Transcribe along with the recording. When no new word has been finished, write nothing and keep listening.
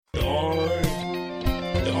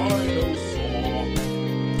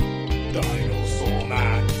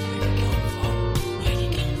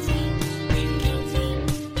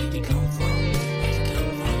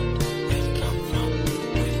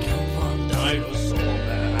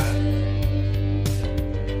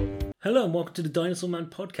Hello and welcome to the Dinosaur Man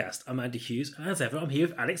podcast. I'm Andy Hughes, and as ever, I'm here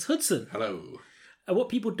with Alex Hudson. Hello. And what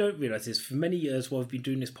people don't realise is, for many years while we've been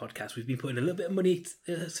doing this podcast, we've been putting a little bit of money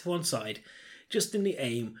to one side, just in the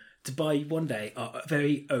aim to buy one day our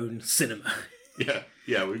very own cinema.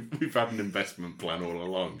 Yeah, we've had an investment plan all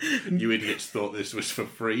along. You idiots thought this was for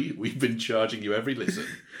free. We've been charging you every listen.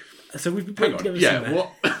 So we've been putting together cinema.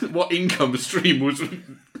 What income stream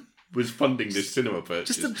was funding this cinema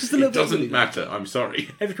purchase? Just a little it bit of doesn't money. matter. I'm sorry.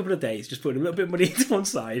 Every couple of days, just putting a little bit of money to one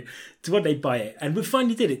side to one day buy it. And we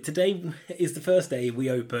finally did it. Today is the first day we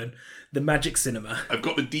open the Magic Cinema. I've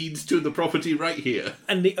got the deeds to the property right here.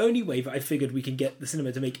 And the only way that I figured we can get the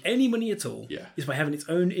cinema to make any money at all is by having its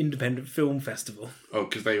own independent film festival. Oh,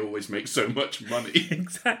 because they always make so much money.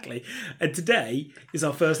 Exactly. And today is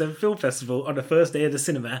our first ever film festival on the first day of the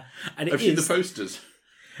cinema. And I've seen the posters.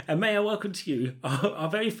 And may I welcome to you our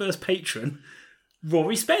very first patron,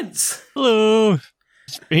 Rory Spence. Hello,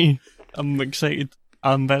 it's me. I'm excited.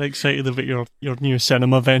 I'm very excited about your new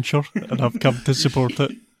cinema venture, and I've come to support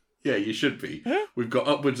it. Yeah, you should be. We've got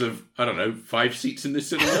upwards of, 5 seats in this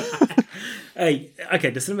cinema. Hey, okay,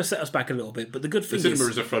 the cinema set us back a little bit, but the good thing The cinema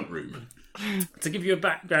is a front room. to give you a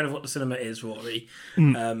background of what the cinema is, Rory,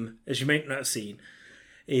 as you may not have seen,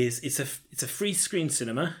 is it's a free screen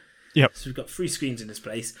cinema. Yep. So we've got 3 screens in this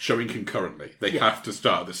place. Showing concurrently. They have to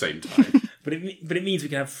start at the same time. But it means we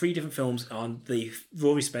can have 3 different films on the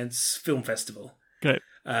Rory Spence Film Festival. Great.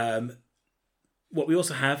 What we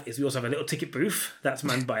also have is a little ticket booth that's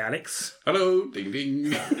manned by Alex. Hello, ding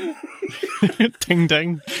ding. Ding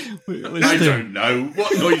ding. I don't know.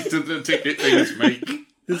 What noise do the ticket things make?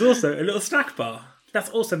 There's also a little snack bar that's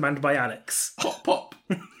also manned by Alex. Pop, pop.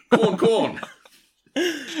 Corn.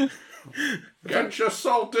 Get your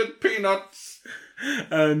salted peanuts.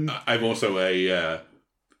 I'm also a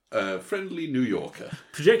friendly New Yorker.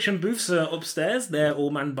 Projection booths are upstairs. They're all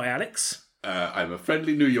manned by Alex. I'm a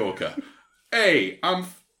friendly New Yorker. Hey, I'm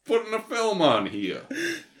putting a film on here.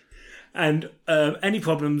 And any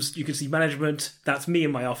problems, you can see management. That's me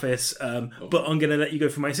in my office. But I'm going to let you go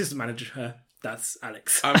for my assistant manager. That's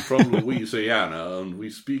Alex. I'm from Louisiana, and we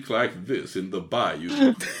speak like this in the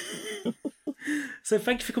bayou. So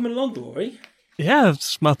thank you for coming along, Rory. Yeah,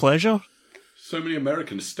 it's my pleasure. So many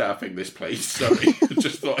Americans staffing this place. Sorry,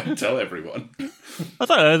 just thought I'd tell everyone. I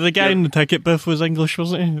thought the guy in the ticket booth was English,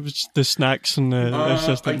 wasn't he? It was the snacks and the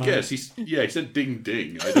assistant. I guess he said ding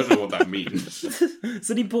ding. I don't know what that means.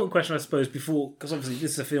 So the important question, I suppose, because obviously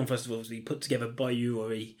this is a film festival obviously put together by you,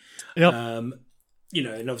 Rory. Yep. And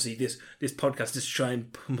obviously this podcast is to try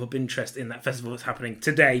and pump up interest in that festival that's happening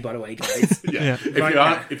today, by the way, guys. Yeah.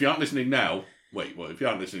 If you aren't listening now, if you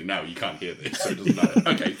aren't listening now, you can't hear this, so it doesn't matter.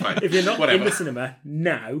 Okay, fine. If you're not in the cinema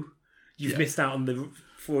now, you've missed out on the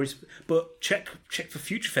forest. But check for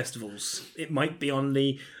future festivals. It might be on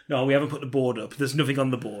the. No, we haven't put the board up. There's nothing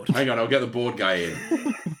on the board. Hang on, I'll get the board guy in.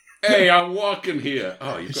 Hey, I'm walking here.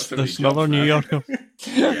 Oh, you've got so many There's another jobs New now. Yorker.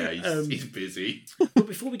 Yeah, he's busy. But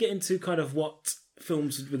before we get into kind of what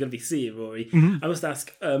films we're going to be seeing, Rory, I must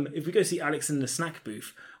ask, if we go see Alex in the snack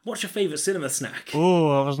booth, what's your favourite cinema snack?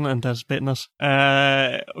 Oh, I wasn't anticipating this.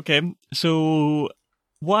 Okay, so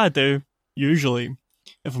what I do, usually,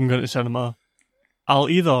 if I'm going to cinema, I'll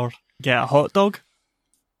either get a hot dog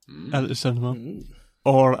at the cinema,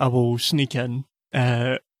 or I will sneak in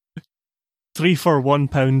 3 for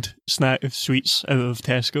 £1 snack of sweets out of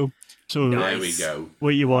Tesco. So There we go.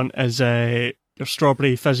 what you want is your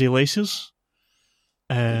strawberry fizzy laces,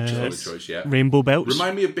 Solid choice, yeah. rainbow belts.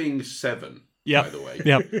 Remind me of being 7, Yep. by the way.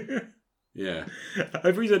 Yep. Yeah.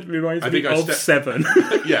 I've reason it reminds I me think I of ste- 7.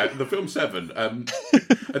 Yeah, the film 7.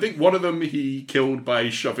 I think one of them he killed by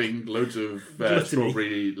shoving loads of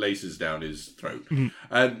strawberry laces down his throat.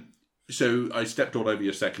 So I stepped all over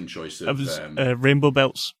your second choice It of... was rainbow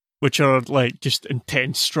belts, which are like just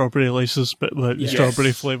intense strawberry laces, but like Yes.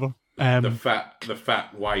 strawberry flavour. the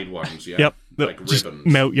fat, wide ones, yeah? Yep. Like that just ribbons.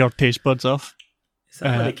 melt your taste buds off. Is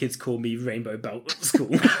that why the kids call me Rainbow Belt at school?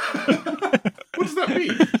 What does that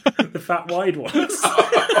mean? The fat wide ones.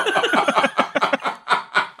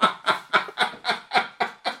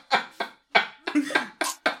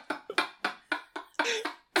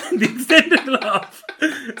 The extended laugh.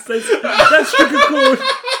 So that struck a chord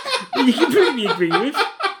that you completely agree with.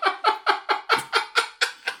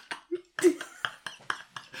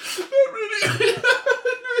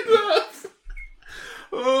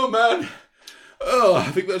 Oh, man. Oh, I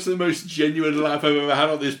think that's the most genuine laugh I've ever had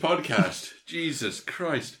on this podcast. Jesus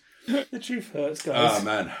Christ. The truth hurts, guys. Oh,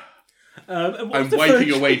 man. And what I'm was the wiping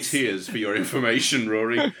third away choice? tears for your information,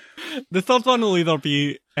 Rory. The third one will either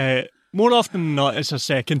be, more often than not, it's a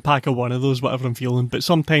second pack of one of those, whatever I'm feeling, but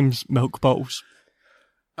sometimes milk bottles.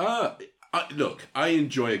 Look, I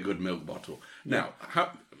enjoy a good milk bottle. Now,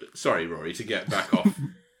 sorry, Rory, to get back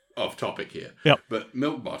off topic here. Yep. But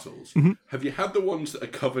milk bottles, have you had the ones that are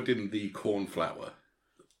covered in the corn flour?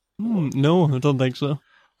 No, I don't think so.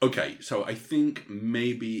 Okay, so I think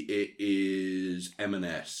maybe it is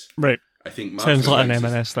M&S. Right. I think Sounds like an Master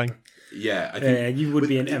M&S thing. Yeah, I think you would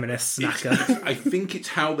be an M&S snacker. I think it's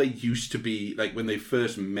how they used to be, like when they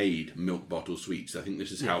first made milk bottle sweets. I think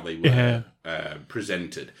this is how they were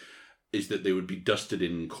presented, is that they would be dusted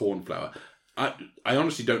in corn flour. I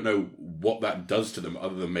honestly don't know what that does to them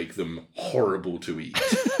other than make them horrible to eat.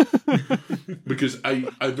 Because I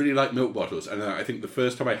really like milk bottles, and I think the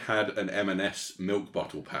first time I had an M&S milk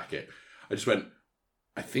bottle packet, I just went,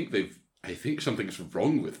 I think something's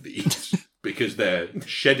wrong with these because they're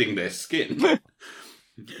shedding their skin.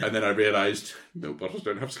 And then I realised milk bottles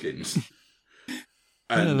don't have skins.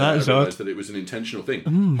 And I realised that it was an intentional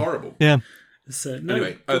thing. Horrible. Yeah. So,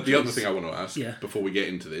 anyway, the other thing I want to ask before we get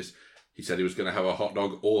into this, he said he was going to have a hot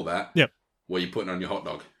dog or that. Yep. What are you putting on your hot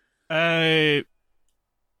dog?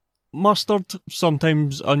 Mustard,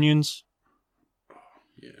 sometimes onions.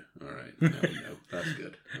 Yeah, all right. No, that's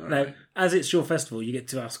good. All now, right. as it's your festival, you get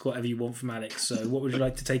to ask whatever you want from Alex. So, what would you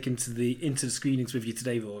like to take into the screenings with you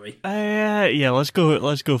today, Rory? Yeah, let's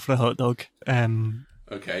go for a hot dog.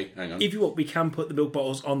 Okay, hang on. If you want, we can put the milk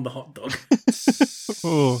bottles on the hot dog.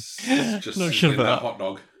 Just not sure about that. Hot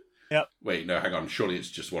dog. Yep. Wait, no, hang on. Surely it's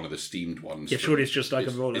just one of the steamed ones. Yeah, surely it's just like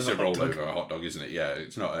a roll. It's a roll over a hot dog, isn't it? Yeah,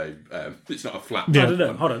 it's not a flat. Yeah. I don't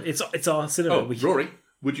know. Hold on, it's our cinema. Oh, Rory,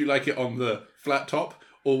 would you like it on the flat top,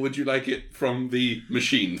 or would you like it from the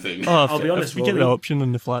machine thing? Oh, I'll be honest, if we get the Rory. option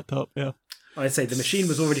on the flat top, yeah. I'd say the machine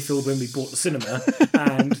was already filled when we bought the cinema,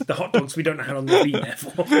 and the hot dogs we don't know how long they've been there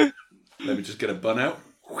for. Let me just get a bun out.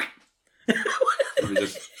 Let me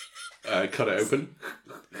just cut it open.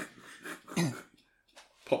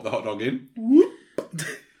 Pop the hot dog in.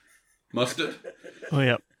 Mustard. Oh,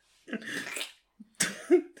 yeah.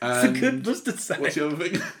 It's a And good mustard sound. what's the other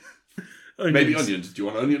thing? Onions. Maybe onions. Do you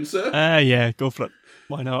want onions, sir? Yeah, go for it.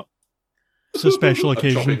 Why not? It's a special I'm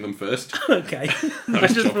chopping occasion. them first. Okay. I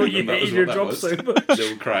was just chopping thought you them, that was hated your what that job was. so much.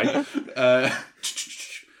 Little cry.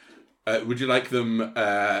 Would you like them?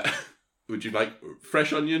 Would you like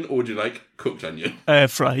fresh onion or would you like cooked onion?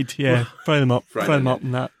 Fried, yeah. Fry them up. Fried Fry them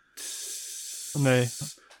onion. up and that. And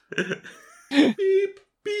Beep,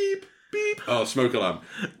 beep, beep. Oh, smoke alarm.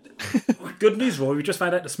 Good news, Roy. We just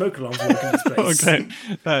found out the smoke alarm's working in this place. okay,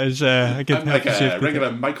 that is a good I'm like a safety.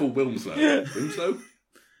 regular Michael Wilmslow.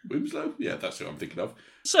 Winslow? Yeah, that's who I'm thinking of.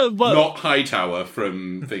 So, what? Not Hightower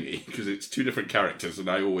from Thingy, because it's two different characters and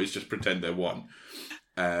I always just pretend they're one.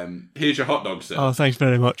 Here's your hot dog, sir. Oh, thanks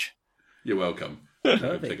very much. You're welcome.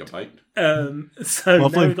 Perfect. Take a bite. So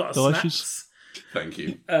Lovely. now we've got a Delicious. snacks. Thank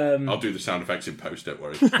you. I'll do the sound effects in post, don't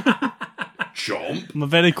worry. Chomp. I'm a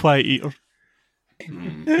very quiet eater.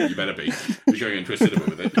 You better be. We're going into a cinema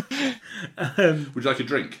with it. Would you like a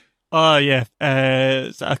drink? Oh, yeah.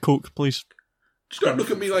 Is that a Coke, please? Don't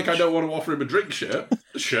look at me like I don't want to offer him a drink, shirt.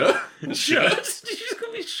 Shirt? Shirt? Did you just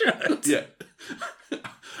call me shirt? Yeah.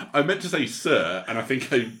 I meant to say sir, and I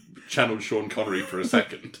think I channeled Sean Connery for a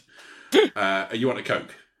second. You want a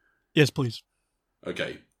Coke? Yes, please.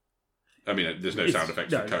 Okay. I mean, there's no sound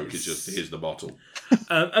effects for Coke, it's just, here's the bottle.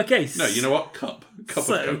 Okay. No, you know what? Cup of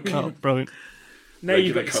Coke. Oh, brilliant. Now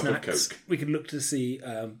you've got Regular your cup of snacks. Coke. We can look to see.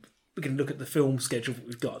 We can look at the film schedule that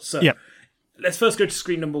we've got. So Yep. let's first go to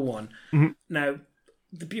screen number one. Mm-hmm. Now,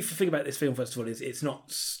 the beautiful thing about this film festival is it's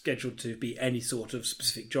not scheduled to be any sort of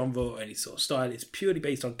specific genre or any sort of style. It's purely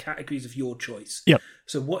based on categories of your choice. Yep.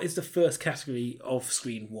 So, what is the first category of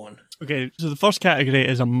screen one? Okay, so the first category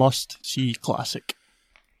is a must-see classic.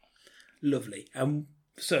 Lovely.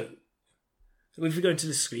 So if we go into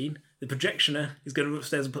the screen, the projectioner is going to go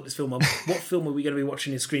upstairs and put this film on. What film are we going to be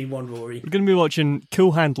watching in screen one, Rory? We're going to be watching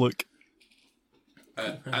Cool Hand Luke.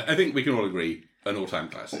 I think we can all agree, an all-time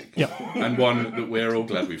classic. Yeah. And one that we're all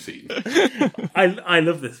glad we've seen. I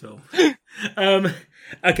love this film.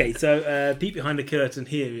 Okay, so peek behind the curtain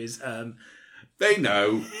here is They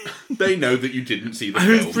know that you didn't see the I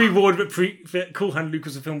was film. pre-warned that Cool Hand Luke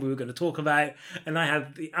was a film we were going to talk about, and I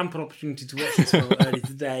had the ample opportunity to watch this film earlier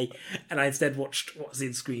today, and I instead watched what's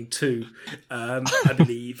in screen 2, I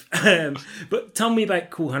believe. But tell me about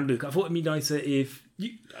Cool Hand Luke. I thought it'd be nicer if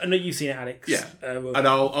I know you've seen it, Alex. Yeah, and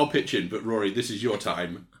I'll pitch in, but Rory, this is your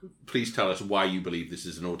time. Please tell us why you believe this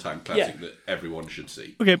is an all-time classic that everyone should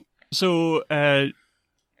see. Okay, so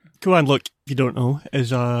Cool Hand Luke, if you don't know,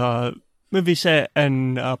 is a movie set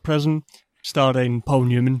in a prison starring Paul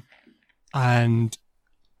Newman, and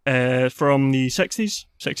from the 60s,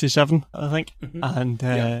 67, I think. Mm-hmm.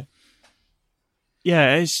 And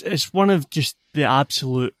yeah, it's one of just the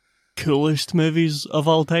absolute coolest movies of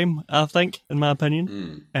all time, I think, in my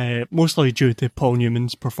opinion. Mostly due to Paul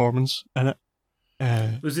Newman's performance in it.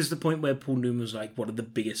 Was this the point where Paul Newman was like one of the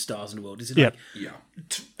biggest stars in the world? Is it Yeah.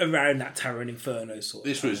 Around that Terror and Inferno sort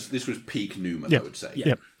of This was peak Newman, Yeah. I would say.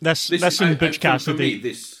 Yeah, that's This in Butch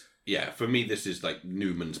Cassidy. For me, this is like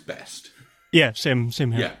Newman's best. Yeah, same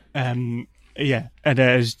here. Yeah, and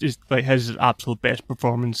it is just like his absolute best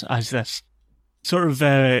performance as this sort of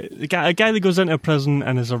a guy that goes into prison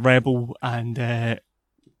and is a rebel and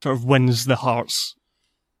sort of wins the hearts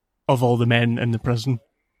of all the men in the prison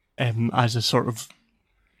as a sort of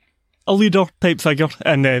a leader type figure,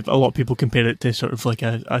 and a lot of people compare it to sort of like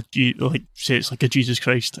say it's like a Jesus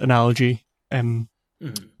Christ analogy.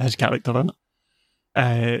 His character in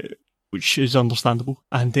it, which is understandable,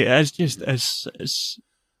 and it is just it's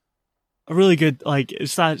a really good, like,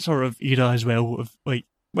 it's that sort of era as well of like,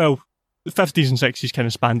 well, the 50s and 60s kind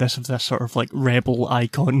of spanned this sort of like rebel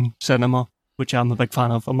icon cinema, which I'm a big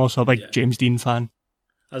fan of. I'm also a big James Dean fan.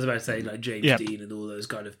 I was about to say like James Dean and all those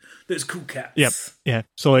kind of those cool cats. Yep, yeah.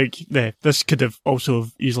 So like, this could have also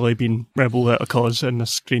easily been Rebel Without a Cause in the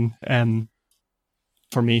screen,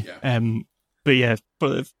 for me. Yeah. But yeah,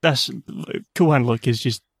 but this Cool Hand Luke is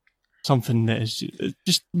just something that is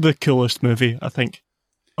just the coolest movie, I think,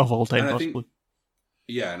 of all time, possibly.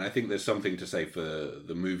 And I think there's something to say for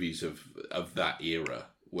the movies of that era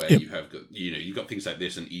where you've got things like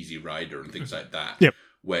this and Easy Rider and things like that. Yep.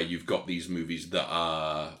 Where you've got these movies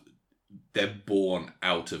that they're born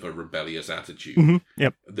out of a rebellious attitude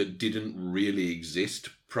that didn't really exist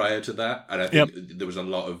prior to that. And I think there was a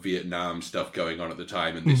lot of Vietnam stuff going on at the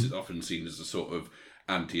time, and this is often seen as a sort of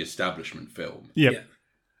anti-establishment film. Yeah,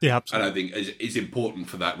 absolutely. And I think it's important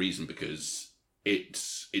for that reason, because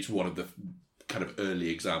it's one of the kind of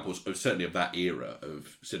early examples of certainly of that era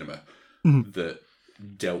of cinema that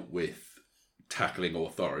dealt with tackling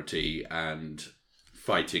authority and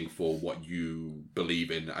fighting for what you believe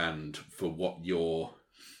in and for what your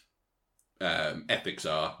ethics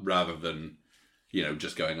are, rather than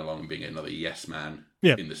just going along and being another yes man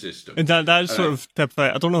in the system. And that's sort of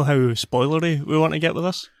I don't know how spoilery we want to get with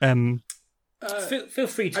this. Feel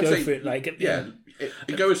free to go for it. Like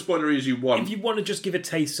go as spoilery as you want. If you want to just give a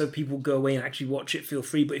taste so people go away and actually watch it, feel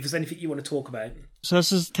free. But if there's anything you want to talk about, so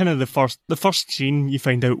this is kind of the first scene you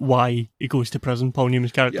find out why he goes to prison. Paul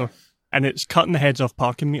Newman's character. And it's cutting the heads off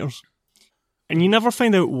parking meters. And you never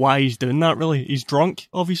find out why he's doing that, really. He's drunk,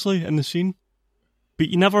 obviously, in the scene. But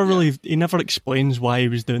he never explains why he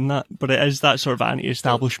was doing that. But it is that sort of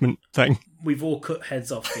anti-establishment thing. We've all cut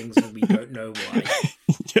heads off things and we don't know why.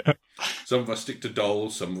 Some of us stick to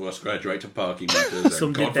dolls, some of us graduate to parking meters,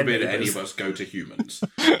 and God forbid any of us go to humans.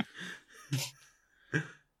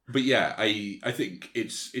 But yeah, I think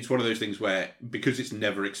it's one of those things where, because it's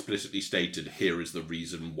never explicitly stated, here is the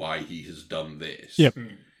reason why he has done this. Yep.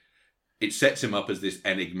 It sets him up as this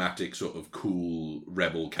enigmatic sort of cool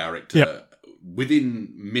rebel character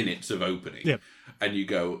within minutes of opening. Yep. And you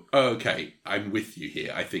go, oh, okay, I'm with you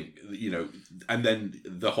here. I think, and then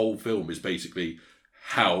the whole film is basically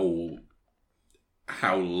how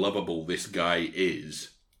lovable this guy is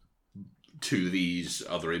to these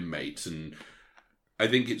other inmates. And I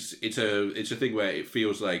think it's a thing where it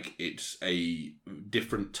feels like it's a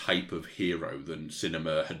different type of hero than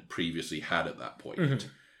cinema had previously had at that point. Mm-hmm.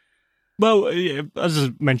 Well, as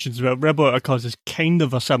I mentioned as well, Rebel Without a Cause is kind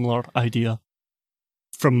of a similar idea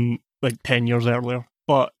from like 10 years earlier,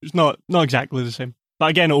 but it's not exactly the same.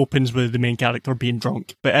 But again, it opens with the main character being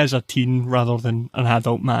drunk, but as a teen rather than an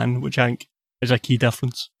adult man, which I think is a key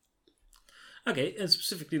difference. Okay, and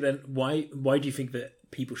specifically then, why do you think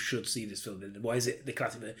that people should see this film? Why is it the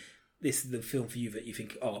classic that this is the film for you that you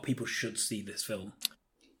think, people should see this film?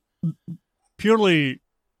 Purely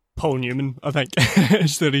Paul Newman, I think,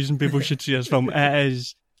 is the reason people should see this film.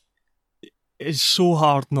 It's so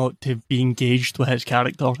hard not to be engaged with his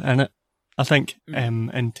character in it, I think,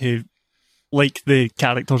 and to, like the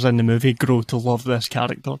characters in the movie, grow to love this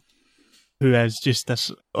character, who is just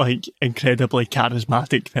this like incredibly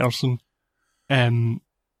charismatic person. And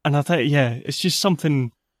I think, it's just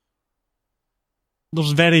something.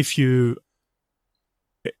 There's very few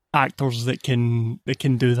actors that can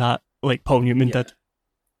do that like Paul Newman did.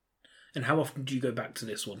 And how often do you go back to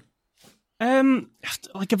this one?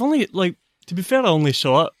 I've only, to be fair, I only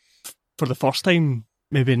saw it for the first time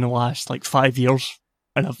maybe in the last 5 years,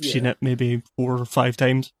 and I've seen it maybe 4 or 5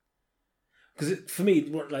 times. Because for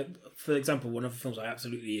me, for example, one of the films I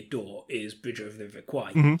absolutely adore is Bridge Over the River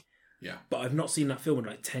Kwai. Mm-hmm. Yeah, but I've not seen that film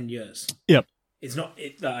in 10 years. Yep. It's not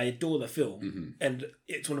that I adore the film, and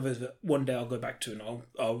it's one of those that one day I'll go back to, and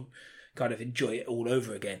I'll kind of enjoy it all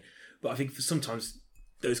over again. But I think for sometimes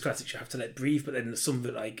those classics you have to let breathe. But then there's some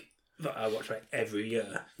that I watch every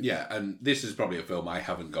year. Yeah, and this is probably a film I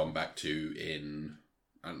haven't gone back to in,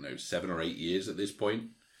 I don't know, 7 or 8 years at this point.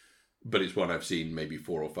 But it's one I've seen maybe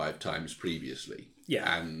 4 or 5 times previously.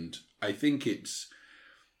 Yeah. And I think it's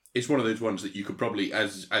one of those ones that you could probably,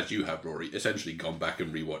 as you have, Rory, essentially gone back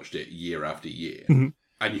and rewatched it year after year. Mm-hmm.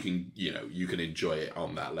 And you can enjoy it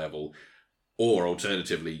on that level. Or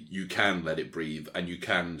alternatively, you can let it breathe and you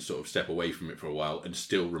can sort of step away from it for a while and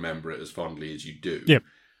still remember it as fondly as you do. Yep.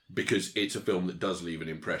 Because it's a film that does leave an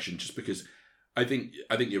impression, just because I think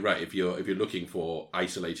you're right. If you're looking for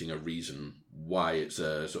isolating a reason why it's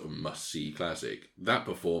a sort of must-see classic, that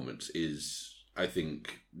performance is, I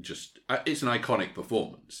think, it's an iconic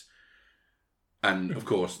performance. And, of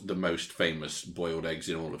course, the most famous boiled eggs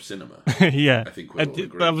in all of cinema. Yeah. I think we'll all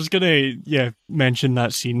agree. I was going to mention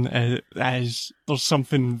that scene as there's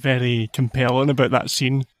something very compelling about that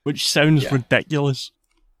scene, which sounds ridiculous.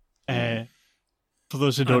 For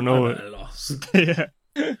those who don't know, I'm at a loss. yeah.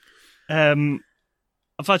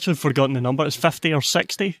 I've actually forgotten the number. It's 50 or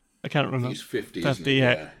 60. I can't remember. He's 50, 50, isn't he?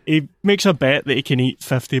 yeah. He makes a bet that he can eat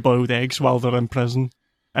 50 boiled eggs while they're in prison,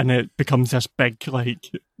 and it becomes this big,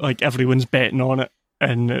 like everyone's betting on it,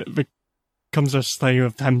 and it becomes this thing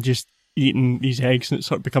of him just eating these eggs, and it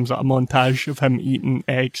sort of becomes like a montage of him eating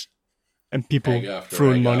eggs, and people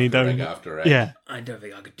throwing money down. Egg after egg. Yeah. I don't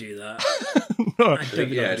think I could do that. No. I don't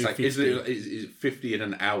think I It's could like, do is 50. it 50 in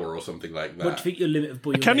an hour or something like that? What do you think your limit of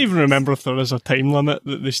boiled I can't eggs even is? remember if there is a time limit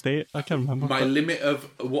that they state. I can't remember. My limit of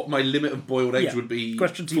boiled eggs Yeah. would be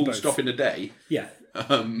Question to you full both. stop in a day. Yeah.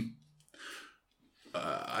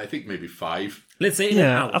 I think maybe 5. Let's say in an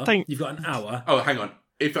Yeah, hour. I think- You've got an hour. Oh, hang on.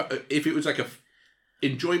 If it was like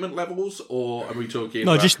enjoyment levels, or are we talking?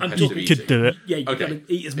 No, about just competitive you eating? could do it. Yeah, you've Okay. got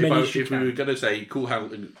to eat as many as you If we can. were going to say Cool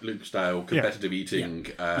Hand and Luke style competitive eating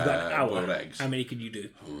You've got an hour. boiled eggs, How many can you do?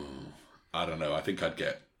 I don't know. I think I'd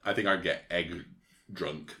get egg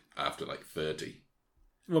drunk after like 30.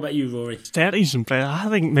 What about you, Rory? 30s and I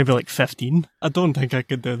think maybe like 15. I don't think I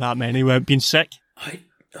could do that many without being sick. I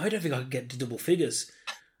don't think I could get to double figures.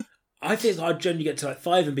 I think I'd generally get to like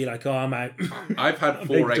 5 and be like, oh, I'm out. I've had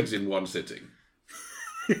big 4 eggs in one sitting.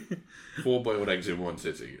 4 boiled eggs in one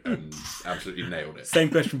sitting, and absolutely nailed it. Same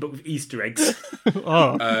question, but with Easter eggs.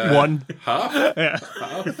 Oh, one. Half? Yeah.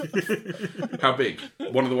 Half? How big?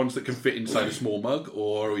 One of the ones that can fit inside a small mug,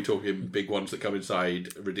 or are we talking big ones that come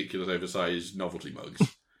inside ridiculous oversized novelty mugs?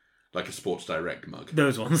 Like a Sports Direct mug?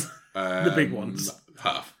 Those ones. The big ones.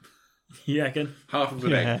 Half. You reckon? Half of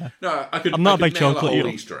an Yeah. egg. No, I could. I'm not I a could big nail chocolate a whole eater.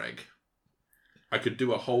 Easter egg. I could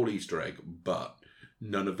do a whole Easter egg, but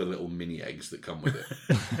none of the little mini eggs that come with it.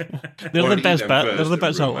 They're Or the I'd eat best them bit. They're first the and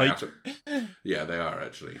bits I ruin my like. appetite. Yeah, they are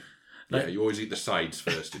actually. Like- Yeah, you always eat the sides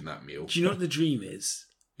first in that meal. Do you know what the dream is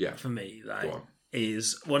Yeah, for me? go Like, on.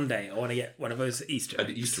 is one day I want to get one of those Easter eggs.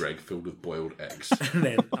 An Easter egg filled with boiled eggs. And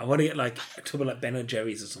then I want to get like a tub of like Ben and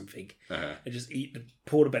Jerry's or something. Uh-huh. And just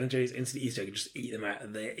pour the Ben and Jerry's into the Easter egg and just eat them out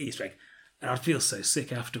of the Easter egg. And I'd feel so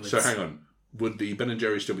sick afterwards. So hang on. Would the Ben and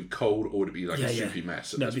Jerry's still be cold, or would it be like Yeah, a yeah. soupy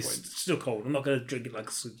mess at No, it'd be this point? still cold. I'm not going to drink it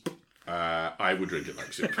like soup. I would drink it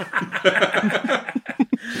like soup.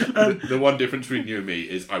 The one difference between you and me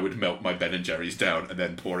is I would melt my Ben and Jerry's down and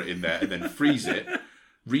then pour it in there and then freeze it,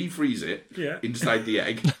 refreeze it Yeah. inside the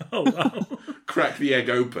egg, Oh, wow. crack the egg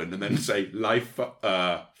open, and then say life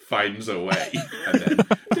finds a way, and then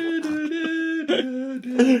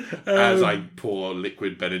as I pour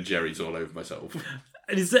liquid Ben and Jerry's all over myself.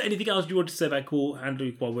 And is there anything else you want to say about Cool Hand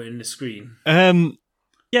Luke while we're in the screen?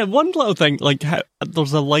 Yeah, one little thing, like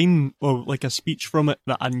there's a line or like a speech from it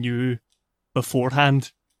that I knew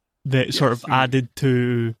beforehand that sort of added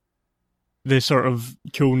to the sort of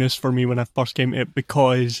coolness for me when I first came to it,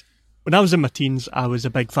 because when I was in my teens, I was a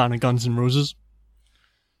big fan of Guns N' Roses.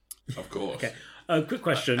 Of course. Okay. Quick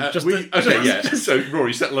question. So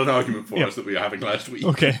Rory, settle an argument for us that we were having last week.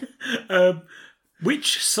 Okay.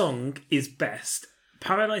 Which song is best?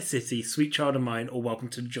 Paradise City, Sweet Child of Mine, or Welcome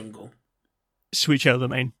to the Jungle? Sweet Child of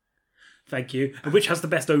Mine. Thank you. And which has the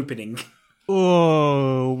best opening?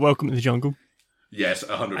 Oh, Welcome to the Jungle. Yes,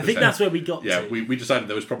 100%. I think that's where we got Yeah, to. we decided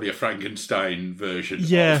there was probably a Frankenstein version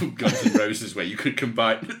Yeah. of Guns N' Roses where you could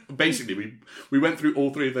combine... Basically, we went through all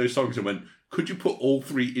 3 of those songs and went, could you put all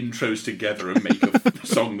 3 intros together and make a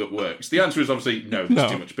song that works? The answer is obviously no,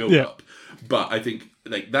 there's too much build-up. But I think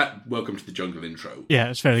like that Welcome to the Jungle intro, Yeah,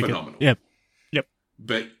 it's very phenomenal. good. Yep.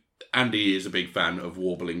 But Andy is a big fan of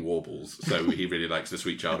warbling warbles, so he really likes the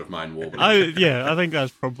Sweet Child of Mine warbling. I think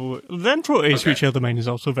that's probably... The intro to Sweet Child of Mine is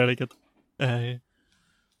also very good.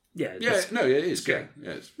 Yeah, Yeah, that's- no, it is. Yeah,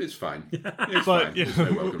 it's fine. It's But, fine. yeah. There's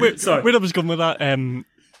no welcome Wait, Sorry. where I was going with that,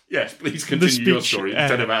 Yes, please continue your speech, story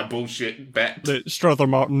instead of our bullshit bet. that Strother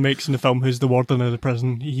Martin makes in the film, who's the warden of the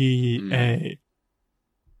prison,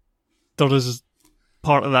 there is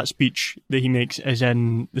part of that speech that he makes is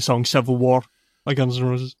in the song Civil War by Guns N'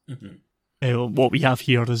 Roses. What we have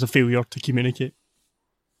here is a failure to communicate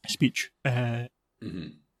speech.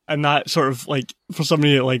 And that sort of, like, for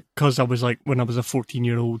somebody, like, because I was, like, when I was a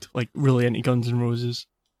 14-year-old, like, really into Guns N' Roses,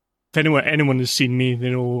 if anyone has seen me, they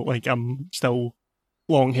know, like, I'm still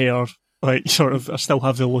long hair, like, sort of, I still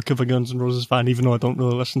have the look of a Guns N' Roses fan, even though I don't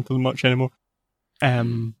really listen to them much anymore.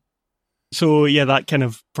 So, yeah, that kind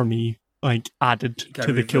of, for me, like, added kind to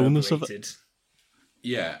of the coolness of it. reverberated.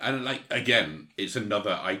 Yeah, and like again, it's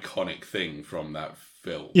another iconic thing from that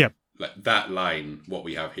film. Yeah. Like that line, "What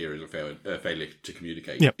we have here is a failure to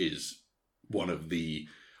communicate," Yep. is one of the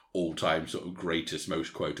all-time sort of greatest,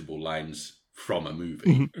 most quotable lines from a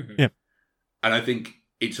movie. Yeah. And I think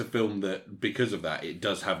it's a film that, because of that, it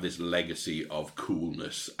does have this legacy of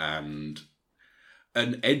coolness and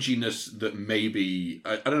an edginess that maybe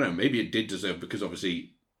I don't know, maybe it did deserve, because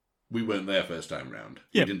obviously we weren't there first time round.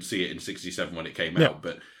 Yep. We didn't see it in '67 when it came Yep. out,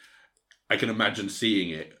 but I can imagine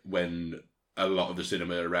seeing it when a lot of the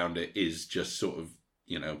cinema around it is just sort of,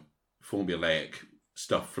 you know, formulaic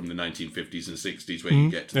stuff from the 1950s and 60s, where you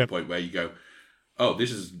get to the point where you go, oh,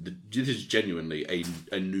 this is genuinely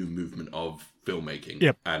a new movement of filmmaking.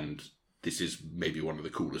 Yep. And this is maybe one of the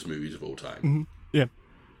coolest movies of all time. Yeah.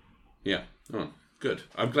 Yeah. Oh, good.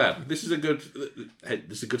 I'm glad. This is a good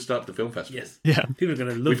start to the film festival. Yes. Yeah. People are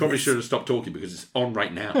going to love We probably this. should have stopped talking because it's on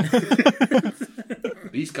right now.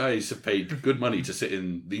 These guys have paid good money to sit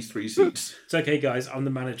in these 3 seats. It's okay, guys. I'm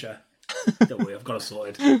the manager. Don't worry, I've got it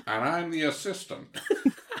sorted. And I'm the assistant.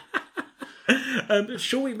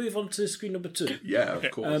 Shall we move on to screen number 2? Yeah,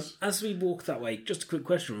 of course. As we walk that way, just a quick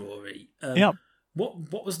question, Rory. Yeah.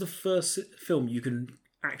 What was the first film you can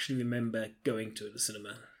actually remember going to at the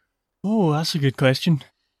cinema? Oh, that's a good question.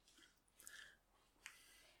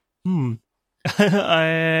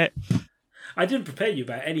 I didn't prepare you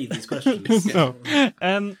about any of these questions. no.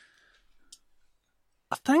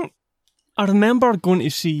 I think I remember going to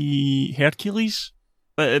see Hercules,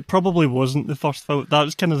 but it probably wasn't the first film. That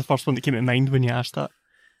was kind of the first one that came to mind when you asked that.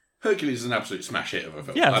 Hercules is an absolute smash hit of a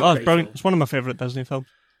film. Yeah, I that love was brilliant. It's one of my favourite Disney films.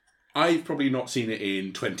 I've probably not seen it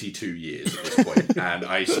in 22 years at this point, and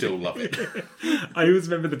I still love it. I always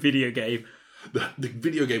remember the video game. The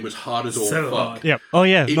video game was hard as all So fuck. hard. Yeah. Oh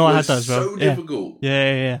yeah. It No, I had was that as well. so Yeah. difficult.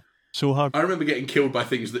 Yeah. So hard. I remember getting killed by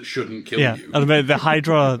things that shouldn't kill Yeah. you. I remember the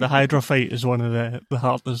Hydra fight is one of the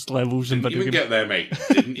hardest levels in Didn't video even games. get there, mate.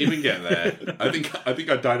 Didn't even get there. I think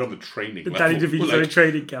I died on the training level. Danny DeVito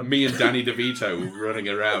training camp. Me and Danny DeVito running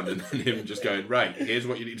around, and then him just going, right, here's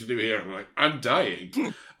what you need to do here. I'm like, I'm dying.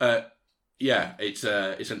 Yeah, it's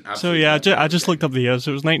an absolute... So yeah, I just looked up the years.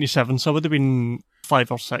 It was 97, so I would have been 5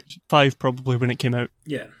 or 6. 5 probably when it came out.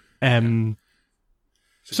 Yeah.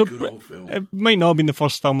 It's a so good old film. It might not have been the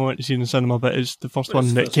first film I went to see in the cinema, but it's the first Well, it's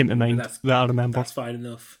one the that first came to one, mind that's- that I remember. That's fine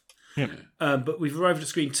enough. Yeah. But we've arrived at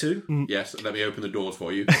screen 2. Yes, let me open the doors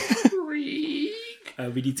for you. We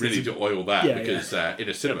need to... Really need to oil that, Yeah, because in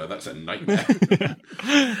a cinema, that's a nightmare.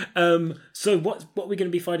 So what are we going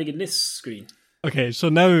to be finding in this screen? Okay, so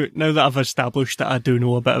now that I've established that I do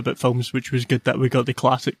know a bit about films, which was good that we got the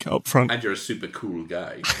classic up front. And you're a super cool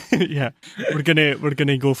guy. Yeah, we're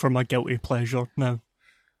gonna go for my guilty pleasure now.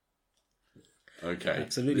 Okay.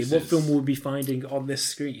 Absolutely. this What is- film will we be finding on this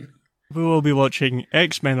screen? We will be watching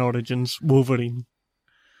X-Men Origins Wolverine.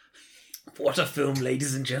 What a film,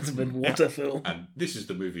 ladies and gentlemen. What a film. And this is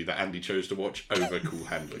the movie that Andy chose to watch over Cool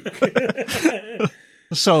Hand Luke.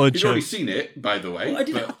 A solid He's already choice. seen it, by the way. I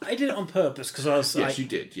did but- it on purpose because I was Yes, like... you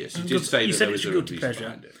did. Yes, you did Because say you that said there it's was your a guilty reason pleasure.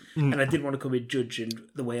 behind it. and I didn't want to come in judging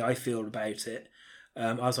the way I feel about it.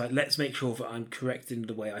 I was like, let's make sure that I'm correct in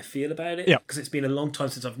the way I feel about it. Yeah. Because it's been a long time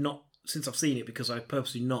since I've seen it, because I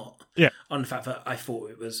purposely not Yeah. on the fact that I thought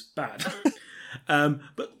it was bad.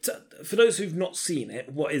 But for those who've not seen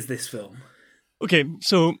it, what is this film? Okay,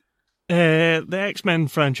 so the X-Men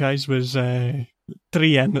franchise was 3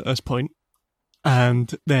 in at this point,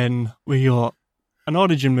 and then we got an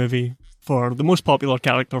origin movie for the most popular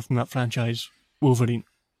character from that franchise, Wolverine.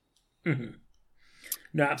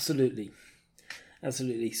 No, absolutely.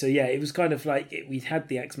 So yeah, it was kind of like we had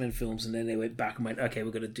the X-Men films, and then they went back and went, okay, we're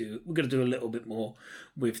gonna do a little bit more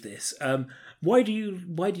with this. Why do you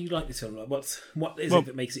like this film? Like, what is it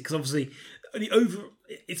that makes it? Because obviously,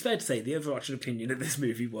 it's fair to say the overarching opinion of this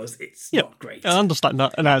movie was it's not great. I understand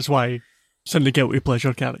that, and that's why it's in the guilty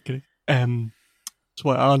pleasure category. So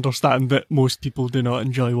I understand that most people do not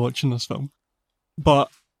enjoy watching this film. But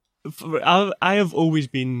I have always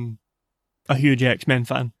been a huge X-Men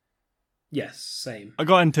fan. Yes, same. I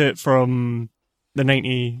got into it from the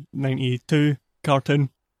 1992 cartoon.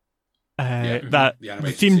 The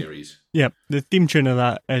animated series. Yeah, the theme tune of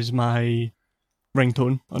that is my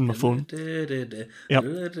ringtone on my phone. Yep,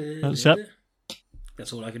 that's it.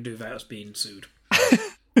 That's all I can do without us being sued.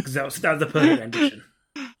 Because that was the perfect rendition.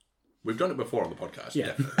 We've done it before on the podcast.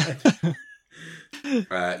 Yeah.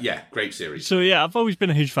 Yeah, great series. So yeah, I've always been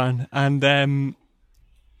a huge fan, and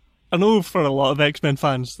I know for a lot of X-Men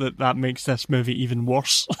fans that makes this movie even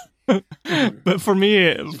worse. But for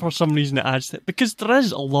me, for some reason, it adds to it, because there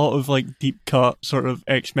is a lot of like deep cut sort of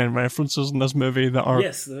X-Men references in this movie that are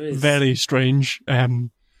Yes, there is. very strange. But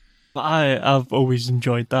I've always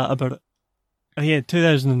enjoyed that about it. And yeah,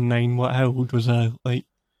 2009. How old was I? Like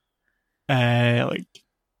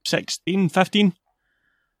 16, 15?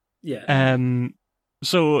 Yeah.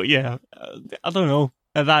 So yeah, I don't know.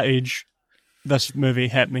 At that age, this movie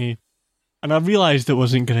hit me, and I realised it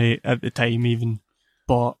wasn't great at the time even,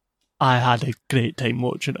 but I had a great time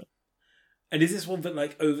watching it. And is this one that,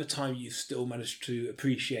 like, over time you've still managed to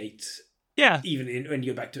appreciate, Yeah, even when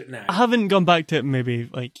you go back to it now? I haven't gone back to it in maybe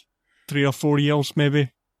like 3 or 4 years,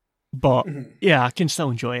 maybe, but yeah, I can still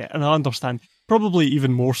enjoy it, and I understand, probably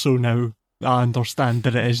even more so now, I understand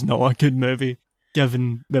that it is not a good movie,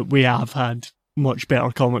 given that we have had much better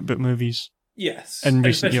comic book movies. Yes. In and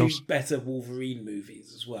recent especially years. better Wolverine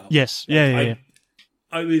movies as well. Yes, yeah.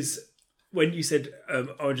 I was, when you said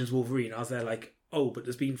Origins Wolverine, I was there like, oh, but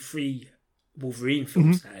there's been 3 Wolverine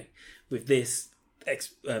films now, with this,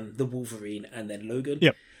 the Wolverine and then Logan.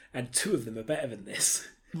 Yep. And 2 of them are better than this.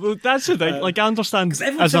 Well, that's the thing. Like, I understand 'cause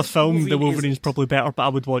everyone as a says film, the Wolverine Wolverine's isn't. probably better, but I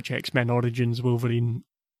would watch X-Men Origins Wolverine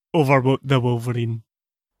over the Wolverine.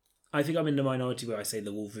 I think I'm in the minority where I say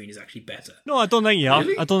the Wolverine is actually better. No, I don't think you are.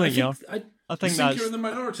 Really? I don't think you are. I I think think that's. you're in the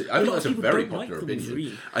minority. A I think lot that's a of people very don't like popular the opinion.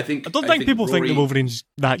 Wolverine. I I don't think people think the Rory- Wolverine's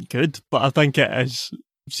that good, but I think it is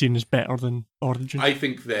seen as better than Origins. I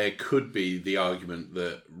think there could be the argument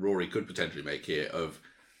that Rory could potentially make here of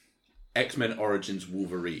X-Men Origins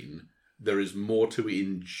Wolverine. There is more to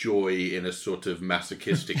enjoy in a sort of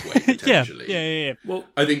masochistic way, yeah, potentially. yeah. Well,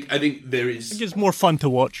 I think there I is. think it's more fun to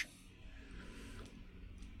watch.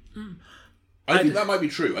 I think that might be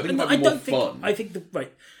true. I think it might be more fun. I think the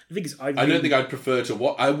thing is, I don't think I'd prefer to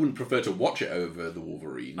watch. I wouldn't prefer to watch it over the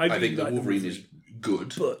Wolverine. I I, really think the like the Wolverine Wolverine. is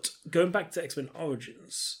good. But going back to X-Men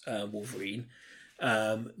Origins Wolverine,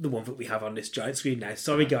 the one that we have on this giant screen now.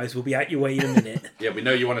 Sorry, guys, we'll be out your way in a minute. Yeah, we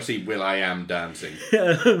know you want to see Will I Am dancing.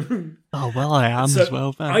 Oh well, I am So, as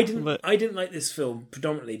well. Man. I didn't. But, I didn't like this film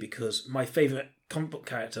predominantly because my favorite comic book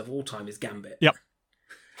character of all time is Gambit. Yep.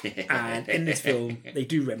 And in this film, they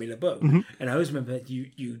do Remy LeBeau, and I always remember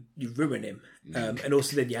you ruin him, and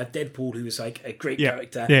also then you have Deadpool, who was like a great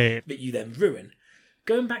character that you then ruin.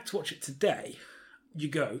 Going back to watch it today, you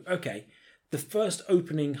go, okay, the first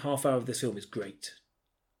opening half hour of this film is great,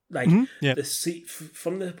 like the seat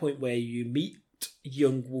from the point where you meet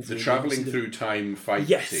young Wolverine, The travelling through time fighting.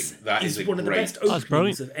 yes, that is a one of the great. best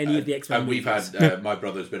openings of any of the X-Men And we've movies. had my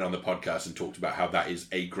brother's been on the podcast and talked about how that is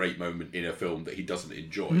a great moment in a film that he doesn't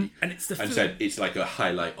enjoy, and it's the and film. said it's like a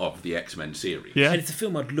highlight of the X-Men series. Yeah. And it's a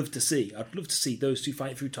film I'd love to see. I'd love to see those 2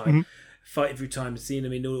 fighting through time, and seeing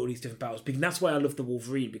them in all these different battles. And that's why I love the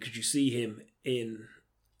Wolverine, because you see him in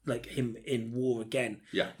war again.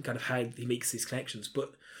 Yeah. And kind of how he makes these connections,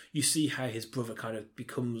 but you see how his brother kind of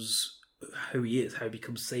becomes who he is, how he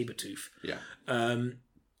becomes Sabretooth. Yeah.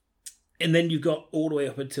 And then you've got all the way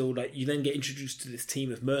up until you then get introduced to this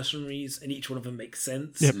team of mercenaries, and each one of them makes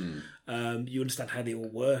sense. Yep. You understand how they all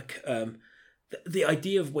work. The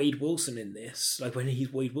idea of Wade Wilson in this, like when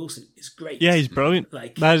he's Wade Wilson, is great. yeah, he's brilliant.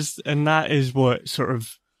 Like that is what sort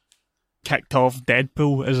of kicked off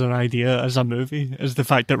Deadpool as an idea, as a movie, is the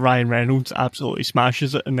fact that Ryan Reynolds absolutely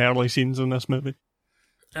smashes it in the early scenes in this movie.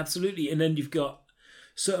 absolutely. And then you've got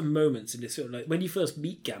certain moments in this film, like when you first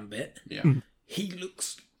meet Gambit, he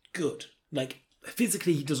looks good. Like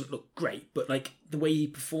physically, he doesn't look great, but like the way he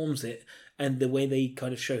performs it and the way they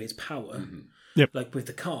kind of show his power, like with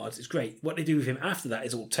the cards, is great. What they do with him after that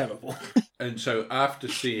is all terrible. And so after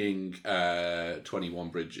seeing 21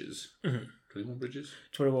 Bridges, 21 Bridges?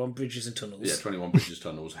 21 Bridges and Tunnels. Yeah, 21 Bridges,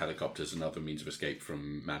 Tunnels, Helicopters, and Other Means of Escape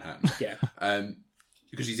from Manhattan. Yeah.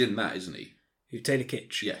 Because he's in that, isn't he? Who Taylor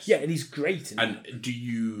Kitsch. Yes. Yeah, and he's great in that. And do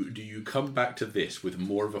you come back to this with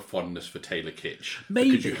more of a fondness for Taylor Kitsch?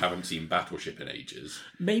 Maybe. Because you haven't seen Battleship in ages.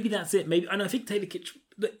 Maybe that's it. Maybe, and I think Taylor Kitsch,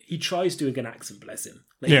 he tries doing an accent, bless him.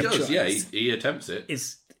 Like, Yeah. He does, tries. yeah, he attempts it.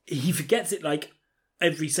 He forgets it like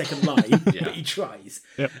every second line, Yeah. but he tries.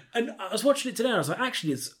 Yep. And I was watching it today, and I was like,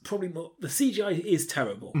 actually, it's probably more. The CGI is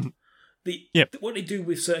terrible. What they do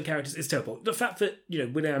with certain characters is terrible. The fact that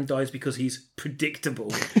Will.i.am dies because he's predictable,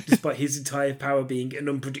 despite his entire power being an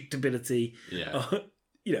unpredictability. Yeah.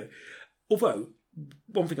 Although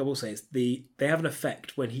one thing I will say is they have an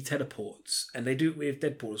effect when he teleports, and they do it with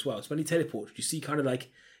Deadpool as well. So when he teleports, you see kind of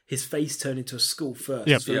like his face turn into a skull first.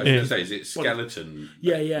 Yep. So Yeah, I was going to say, is it skeleton?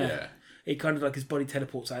 Yeah. It kind of like his body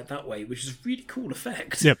teleports out that way, which is a really cool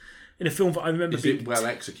effect. Yep. In a film that I remember Is being it well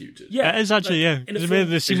executed? Yeah, It is actually, like, in a The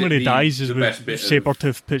film- scene Is where it he dies is the where best bit of-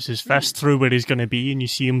 Sabretooth puts his fist through where he's going to be, and you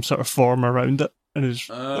see him sort of form around it, and it is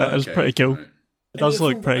Okay, pretty cool. right. It does in a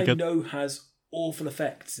look film pretty that good. I know has awful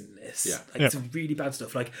effects in this. Yeah. Like some really bad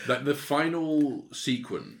stuff. Like Like the final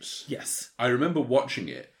sequence, yes, I remember watching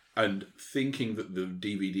it and thinking that the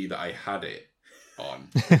DVD that I had it on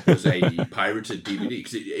was a pirated DVD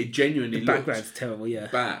because it genuinely the looked background's terrible. Yeah,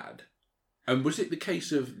 bad. And was it the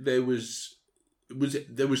case of there was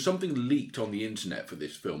something leaked on the internet for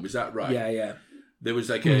this film? Is that right? yeah. There was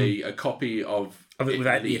like a copy of it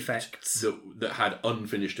without the leaked effects. that had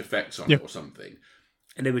unfinished effects on Yep. it or something.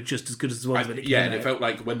 And they were just as good as the ones when it came Yeah, out. and it felt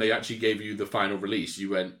like when they actually gave you the final release, you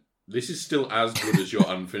went, "This is still as good as your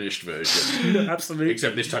unfinished version." No, absolutely.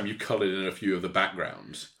 Except this time you coloured in a few of the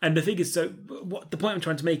backgrounds. And the thing is, so what the point I'm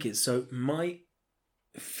trying to make is, so my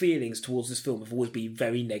feelings towards this film have always been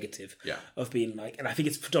very negative. Yeah. Of being like, and I think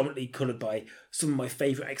it's predominantly coloured by some of my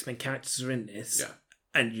favourite X-Men characters are in this. Yeah.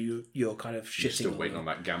 And you're kind of You're shitting still on waiting them.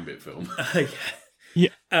 on that Gambit film. Yeah.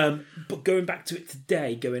 But going back to it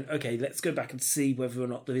today, going, okay, let's go back and see whether or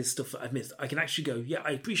not there is stuff that I've missed. I can actually go, yeah,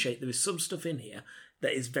 I appreciate there is some stuff in here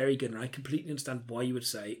that is very good, and I completely understand why you would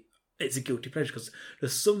say it's a guilty pleasure, because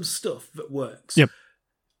there's some stuff that works. Yep.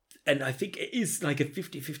 And I think it is like a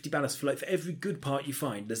 50-50 balance. For every good part you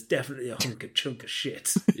find, there's definitely a chunk of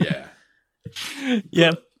shit. Yeah.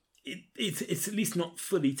 Yeah. It's at least not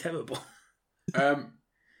fully terrible.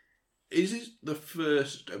 Is it the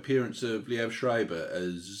first appearance of Liev Schreiber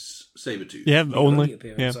as Sabretooth? Yeah, only.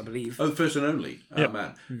 Appearance, Yeah. I believe. Oh, the first and only. Oh, Yep.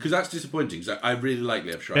 man. Because that's disappointing. Because I really like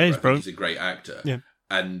Liev Schreiber. Yeah, he's I think brilliant. he's a great actor. Yeah.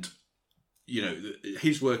 And,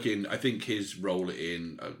 his work in, I think his role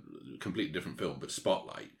in a completely different film, but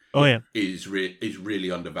Spotlight, Oh, yeah. is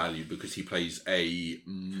really undervalued because he plays a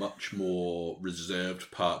much more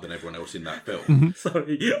reserved part than everyone else in that film.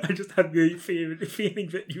 Sorry, I just had the feeling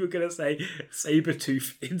that you were going to say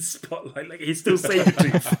Sabretooth in Spotlight. Like, he's still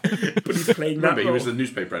Sabretooth, but he's playing that Remember, he role. was the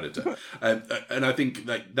newspaper editor. And I think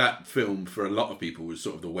like that film, for a lot of people, was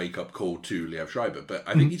sort of the wake-up call to Liev Schreiber. But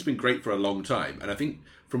I think he's been great for a long time. And I think,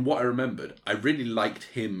 from what I remembered, I really liked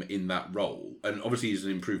him in that role. And obviously he's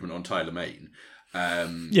an improvement on Tyler Mane.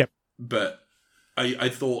 Yeah. But I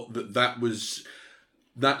thought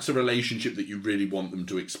that's a relationship that you really want them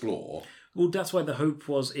to explore. Well, that's why the hope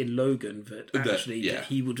was in Logan that actually yeah. that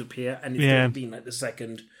he would appear, and instead of being like the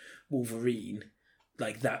second Wolverine,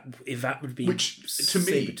 like that, if that would be Which, to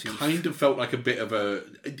me, Sabretooth. kind of felt like a bit of a...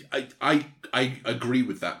 I agree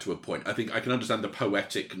with that to a point. I think I can understand the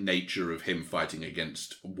poetic nature of him fighting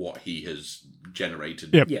against what he has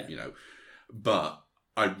generated, Yep. Yeah. But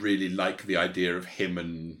I really like the idea of him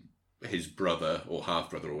and his brother, or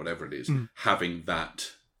half-brother, or whatever it is, having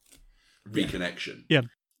that reconnection. Yeah.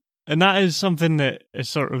 And that is something that is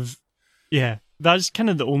sort of, that's kind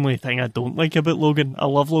of the only thing I don't like about Logan. I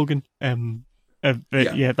love Logan. But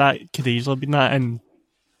that could easily be that. And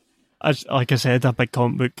as like I said, a big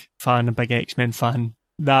comic book fan, a big X-Men fan.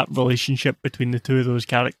 That relationship between the two of those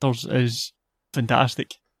characters is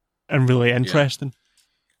fantastic and really interesting.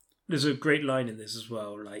 There's a great line in this as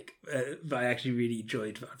well, like that I actually really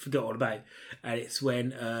enjoyed. I forgot all about, and it's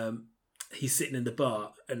when he's sitting in the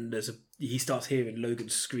bar and he starts hearing Logan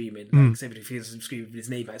screaming. Like Sabretooth hears him screaming his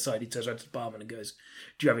name outside. He turns around to the barman and goes,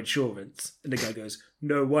 "Do you have insurance?" And the guy goes,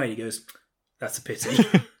 "No, why?" He goes, "That's a pity."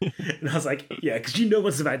 And I was like, "Yeah, because you know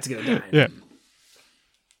what's about to go down." Yeah.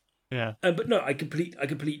 Yeah. But no, I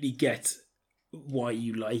completely get why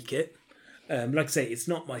you like it. Like I say, it's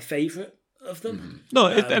not my favourite of them. No,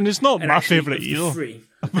 and it's not And my actually, favourite of the either. three,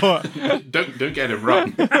 But Don't get it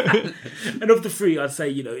wrong. and of the three, I'd say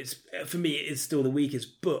it's for me it is still the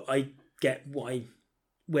weakest. But I get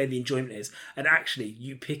where the enjoyment is, and actually,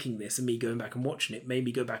 you picking this and me going back and watching it made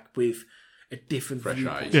me go back with a different Fresh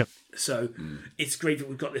viewpoint. eyes. Yeah. So it's great that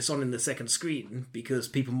we've got this on in the second screen because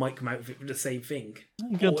people might come out with it with the same thing,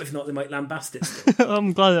 Good. or if not, they might lambast it still.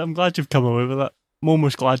 I'm glad you've come away with that. I'm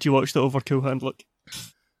almost glad you watched it over Cool Hand Luke.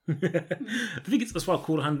 I think it's that's why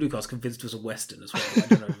Cool Hand Luke I was convinced was a Western as well. I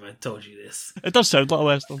don't know if told you this. It does sound like a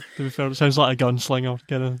Western, to be fair. It sounds like a gunslinger,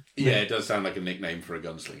 kind of. Yeah, it does sound like a nickname for a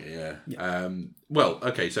gunslinger, yeah. Well,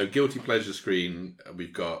 okay, so Guilty Pleasure screen,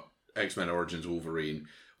 we've got X-Men Origins Wolverine,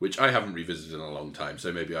 which I haven't revisited in a long time,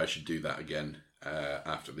 so maybe I should do that again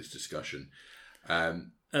after this discussion.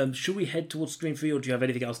 Should we head towards screen 3, or do you have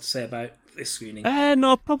anything else to say about this screening?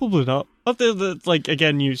 No, probably not. Like,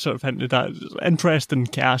 again, you sort of hinted at interesting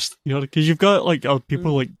cast, because you've got, like,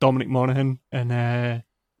 people like Dominic Monaghan and...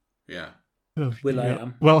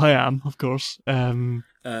 Will.i.am, of course. Danny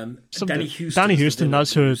Houston. Danny Houston,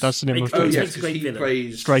 that's the name of Oh, it. yes, because he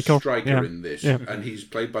plays Stryker in this, and he's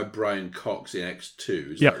played by Brian Cox in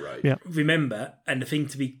X2, is that right? Yeah. Remember, and the thing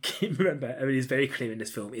to be it's very clear in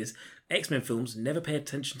this film, is X-Men films never pay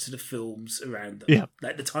attention to the films around them. Yeah.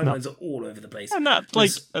 Like, the timelines are all over the place. And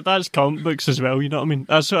that's comic books as well, you know what I mean?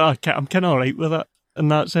 That's I'm kind of alright with it, in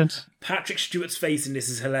that sense. Patrick Stewart's face in this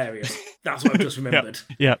is hilarious. That's what I've just remembered.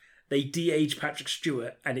 Yeah. They de-age Patrick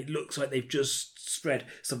Stewart, and it looks like they've just spread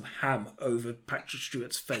some ham over Patrick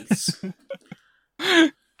Stewart's face.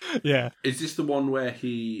 Yeah. Is this the one where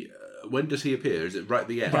he... when does he appear? Is it right at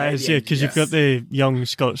the end? Right, yeah, because you've got the young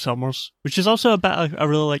Scott Summers, which is also a bit I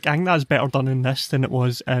really like. I think that's better done in this than it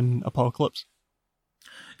was in Apocalypse.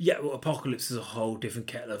 Yeah, well, Apocalypse is a whole different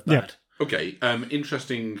kettle of bad. Yeah. Okay,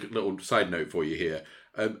 interesting little side note for you here.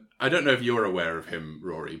 I don't know if you're aware of him,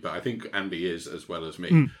 Rory, but I think Andy is as well as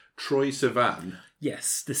me. Troy Sivan.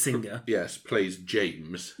 Yes, the singer. Yes, plays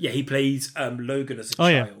James. Yeah, he plays Logan as a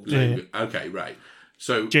child. Yeah. Okay, right.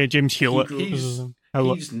 So James Hewitt.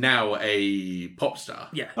 He's now a pop star.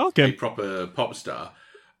 Yeah. Okay. A proper pop star.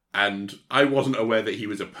 And I wasn't aware that he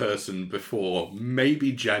was a person before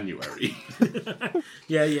maybe January.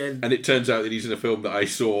 Yeah. And it turns out that he's in a film that I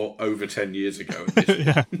saw over 10 years ago.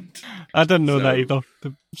 Yeah. I didn't know that either.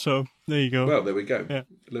 So, there you go. Well, there we go. Yeah.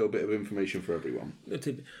 A little bit of information for everyone.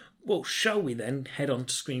 Well, shall we then head on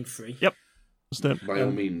to screen 3? Yep. Let's do it. By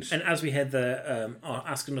all means. And as we head there, I'll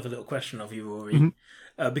ask another little question of you, Rory.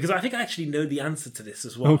 Because I think I actually know the answer to this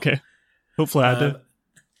as well. Okay. Hopefully I do.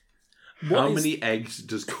 How many eggs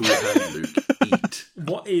does Cool Hand Luke eat?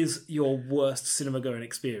 What is your worst cinema-going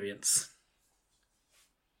experience?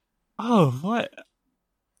 Oh, what?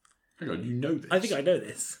 Hang on, you know this. I think I know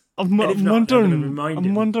this. I'm wondering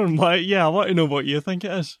why. Yeah, I want to know what you think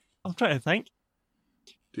it is. I'm trying to think.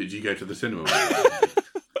 Did you go to the cinema?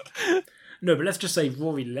 No, but let's just say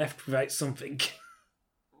Rory left without something.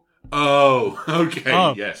 Oh, okay.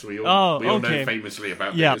 Oh. Yes, we all know okay. famously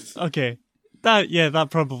about Yeah, this. okay. That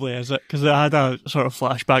probably is it, because I had a sort of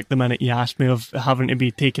flashback the minute you asked me of having to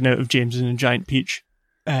be taken out of James and the Giant Peach.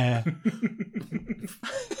 Were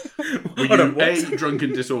you A, drunk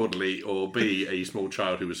and disorderly, or B, a small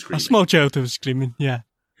child who was screaming? A small child who was screaming, yeah.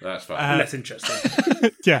 That's fine. Less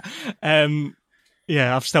interesting. Yeah.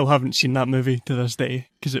 Yeah, I still haven't seen that movie to this day,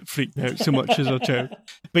 because it freaked me out so much as a child.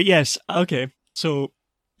 But yes, okay, so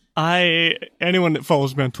anyone that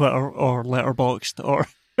follows me on Twitter or Letterboxd or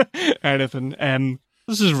anything,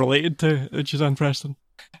 this is related to, which is interesting,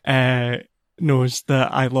 knows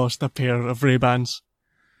that I lost a pair of Ray-Bans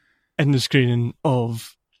in the screening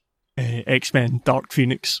of X-Men Dark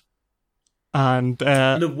Phoenix. And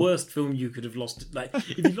the worst film you could have lost, like,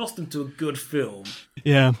 if you lost them to a good film,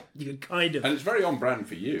 yeah, you could kind of... And it's very on brand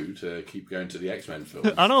for you to keep going to the X-Men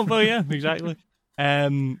films. I know, but yeah, exactly.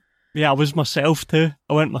 Yeah, I was myself too.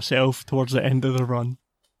 I went myself towards the end of the run.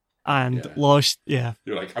 And lost, yeah.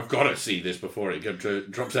 You're like, I've got to see this before it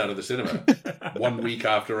drops out of the cinema 1 week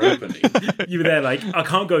after opening. You were there like, I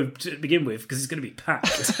can't go to begin with because it's going to be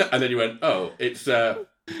packed. And then you went, oh, it's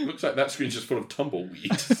looks like that screen's just full of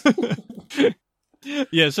tumbleweed.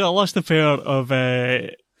 Yeah, so I lost a pair of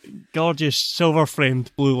gorgeous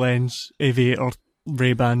silver-framed blue lens aviator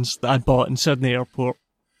Ray-Bans that I'd bought in Sydney Airport,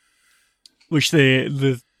 which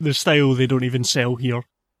the style they don't even sell here.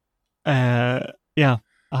 Yeah.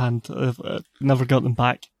 And I've never got them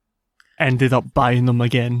back. Ended up buying them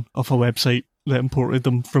again off a website that imported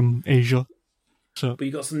them from Asia. So, but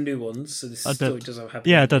you got some new ones, so this story does have happy.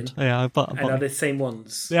 Yeah, I did. Yeah, I bought and are they the same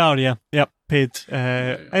ones? They are, yeah. Yep, paid.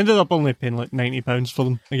 Ended up only paying like £90 for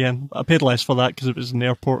them again. I paid less for that because it was in the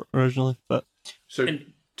airport originally. But so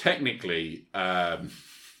technically,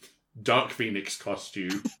 Dark Phoenix cost you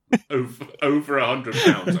over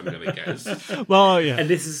 £100, I'm going to guess. Well, yeah. And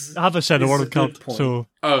this is... I have a set of word card, so...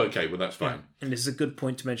 Oh, okay, well, that's fine. Yeah. And this is a good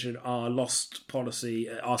point to mention our lost policy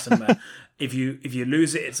at our cinema. If you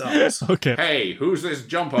lose it, it's ours. Okay. Hey, who's this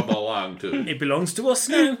jumper belong to? It belongs to us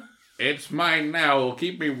now. It's mine now.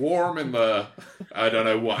 Keep me warm in the... I don't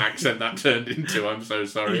know what accent that turned into. I'm so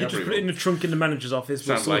sorry, You just put it in the trunk in the manager's office.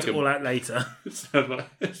 We'll Sounds sort like it all out later. Sound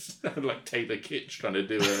like Taylor Kitsch trying to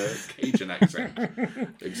do a Cajun accent.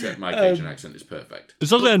 Except my Cajun accent is perfect.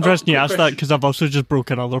 It's also interesting you quick asked that question. because I've also just broke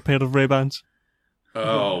another pair of Ray-Bans.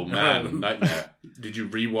 Oh, man. Nightmare. Did you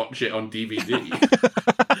rewatch it on DVD?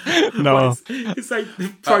 No. It's like the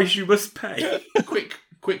price you must pay.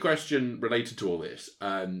 Quick question related to all this.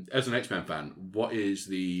 As an X-Men fan, what is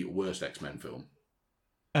the worst X-Men film?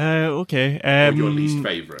 Okay. Or your least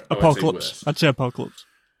favourite? Apocalypse. I'd say Apocalypse.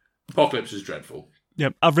 Apocalypse is dreadful.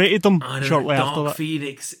 Yep, I've rated them I don't shortly know, after Dark that.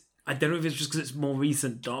 Phoenix. I don't know if it's just because it's more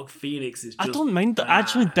recent. Dark Phoenix is just... I don't mind. bad. I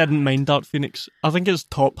actually didn't mind Dark Phoenix. I think it's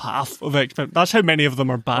top half of X-Men. That's how many of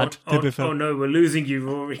them are bad, to be fair. Oh no, we're losing you,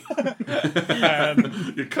 Rory.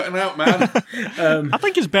 You're cutting out, man. I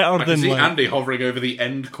think it's better I can than see like... Andy hovering over the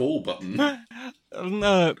end call button.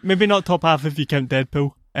 maybe not top half if you count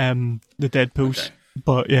Deadpool. The Deadpools. Okay.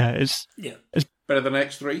 But yeah, it's Yeah. Better than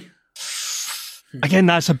X3? again,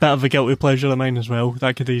 that's a bit of a guilty pleasure of mine as well.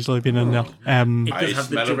 That could easily have been in there. It I does have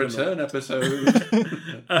the smell a Juggernaut. return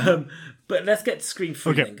episode. But let's get to screen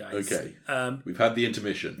 3 Okay. then, guys. Okay. We've had the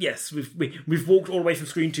intermission. Yes, we've walked all the way from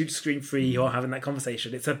screen 2 to screen 3. You're having that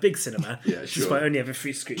conversation. It's a big cinema. Yeah, Just sure. by only having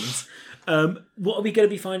 3 screens. What are we going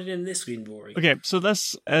to be finding in this screen, Rory? Okay, so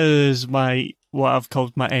this is what I've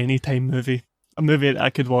called my anytime movie. A movie that I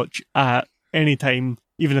could watch at any time,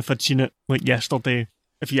 even if I'd seen it like yesterday.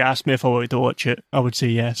 If you asked me if I wanted to watch it, I would say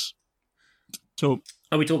yes. So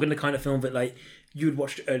Are we talking the kind of film that like you would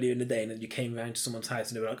watch it earlier in the day and then you came round to someone's house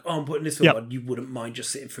and they were like, "Oh, I'm putting this film Yep. on." You wouldn't mind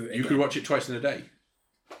just sitting through it. You again? could watch it twice in a day.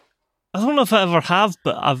 I don't know if I ever have,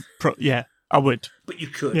 but yeah, I would. But you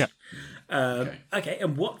could. Yeah. Okay,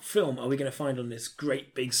 and what film are we going to find on this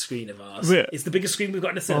great big screen of ours? Wait. It's the biggest screen we've got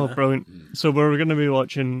in the Oh, cinema. brilliant! So we're going to be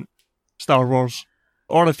watching Star Wars,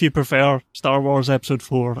 or if you prefer, Star Wars Episode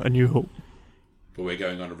 4: A New Hope. But we're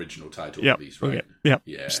going on original title Yep. of these, right? Okay. Yep.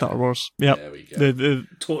 Yeah. Star Wars. Yep. There we go. The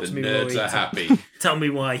Talk The to me, nerds Rory. are happy. Tell me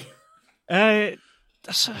why.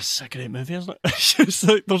 That's a great movie, isn't it? It's just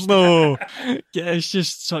like, there's no... Yeah, it's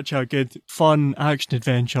just such a good, fun action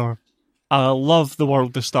adventure. I love the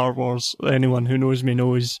world of Star Wars. Anyone who knows me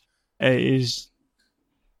knows it is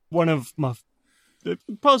one of my...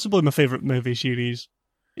 possibly my favourite movie series.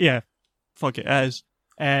 Yeah, fuck it is.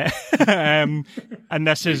 And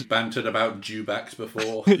this is... We've bantered about dewbacks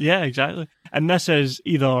before. Yeah, exactly. And this is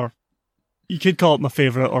either... You could call it my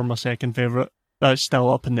favourite or my second favourite. That's still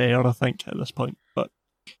up in the air, I think, at this point. But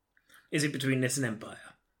Is it between this and Empire?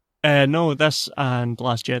 no, this and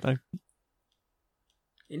Last Jedi.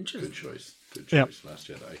 Good Interesting. choice. Good Yep. choice. Last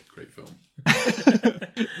Jedi. Great film.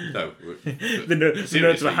 No. The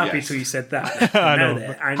nerds were happy yes. till you said that. I Now know.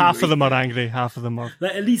 they're angry. Half of them are angry, half of them are...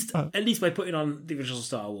 Like, at least by putting on the original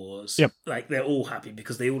Star Wars, Yep. like they're all happy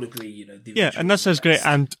because they all agree, the Yeah, original and this was is the great. best.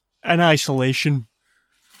 And in isolation,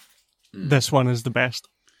 this one is the best.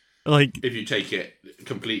 Like, If you take it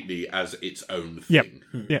completely as its own Yep.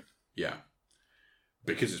 thing. yeah, Yeah.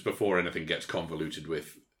 Because it's before anything gets convoluted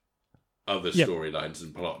with other Yep. storylines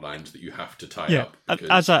and plot lines that you have to tie yeah. up.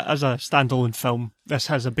 Because, As a standalone film, this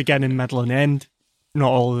has a beginning, middle, and end.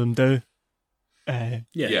 Not all of them do.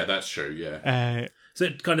 yeah, that's true, yeah. So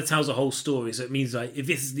it kind of tells a whole story. So it means like if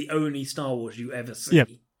this is the only Star Wars you ever see, Yep.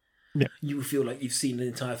 Yep. you will feel like you've seen an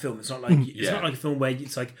entire film. It's not like Yeah. not like a film where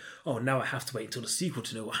it's like, oh, now I have to wait until the sequel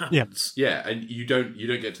to know what happens. Yeah, and you don't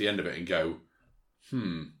get to the end of it and go,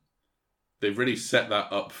 they've really set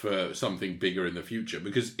that up for something bigger in the future,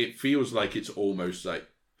 because it feels like it's almost like,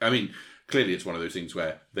 I mean, clearly it's one of those things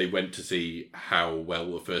where they went to see how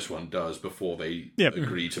well the first one does before they Yep.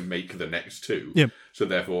 agree to make the next two. Yep. So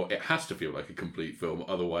therefore it has to feel like a complete film,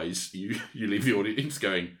 otherwise you leave the audience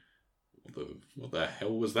going, what the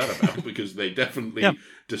hell was that about? Because they definitely Yep.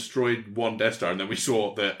 destroyed one Death Star and then we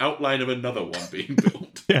saw the outline of another one being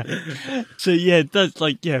built. yeah. So yeah, that's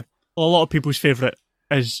like, yeah, a lot of people's favourite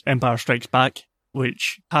is Empire Strikes Back,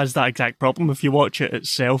 which has that exact problem. If you watch it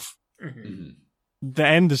itself, Mhm. the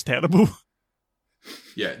end is terrible.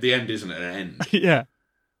 Yeah, the end isn't an end. Yeah.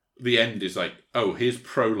 The end is like, oh, here's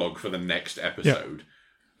prologue for the next episode.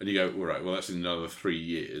 And you go, all right, well, that's in another 3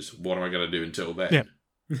 years. What am I going to do until then? Yeah.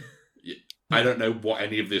 I don't know what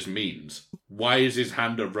any of this means. Why is his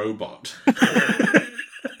hand a robot?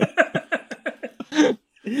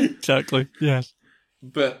 Exactly. Yes.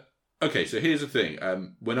 But, okay, so here's the thing.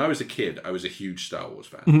 When I was a kid, I was a huge Star Wars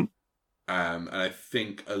fan. Mhm. And I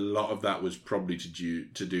think a lot of that was probably to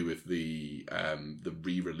do with the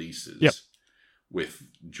re-releases Yep. with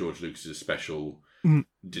George Lucas's special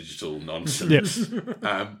digital nonsense.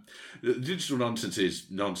 Digital nonsense is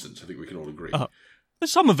nonsense. I think we can all agree.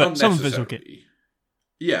 Some of it's okay.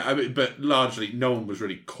 Yeah, I mean, but largely, no one was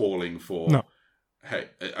really calling for. No. Hey,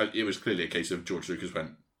 it was clearly a case of George Lucas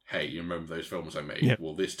went, "Hey, you remember those films I made? Yep.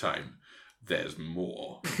 Well, this time there's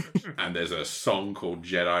more, and there's a song called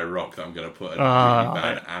Jedi Rock that I'm going to put a really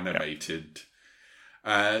bad animated."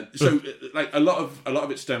 So, like a lot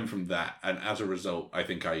of it stemmed from that, and as a result, I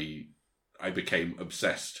think I became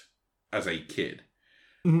obsessed as a kid,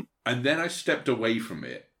 and then I stepped away from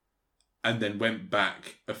it. And then went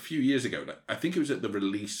back a few years ago. I think it was at the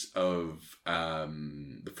release of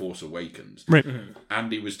The Force Awakens. Right.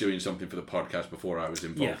 Andy was doing something for the podcast before I was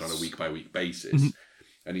involved on a week-by-week basis.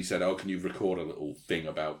 And he said, can you record a little thing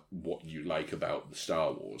about what you like about the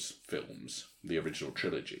Star Wars films, the original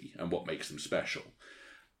trilogy, and what makes them special?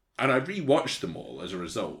 And I rewatched them all as a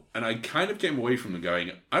result. And I kind of came away from them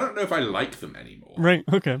going, I don't know if I like them anymore. Right,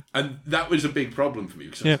 okay. And that was a big problem for me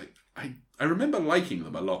because I was like, I remember liking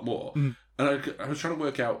them a lot more. And I was trying to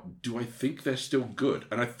work out, do I think they're still good?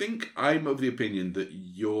 And I think I'm of the opinion that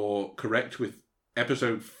you're correct with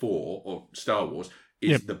Episode 4, or Star Wars,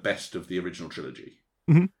 is the best of the original trilogy.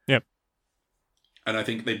 Yep. And I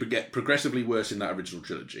think they get progressively worse in that original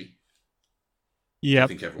trilogy. Yeah. I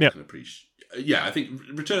think everyone can appreciate. Yeah, I think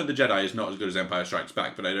Return of the Jedi is not as good as Empire Strikes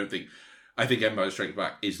Back, but I think Empire Strikes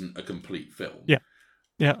Back isn't a complete film. Yeah.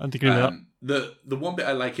 Yeah, I'd agree with that. The one bit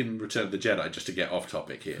I like in Return of the Jedi, just to get off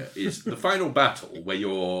topic here, is the final battle where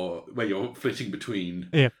you're flitting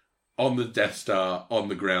between on the Death Star, on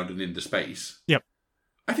the ground, and into space. Yep.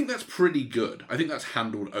 I think that's pretty good. I think that's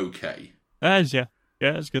handled okay. That is, yeah.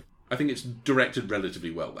 Yeah, it's good. I think it's directed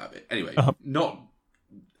relatively well, that bit. Anyway,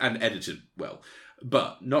 and edited well.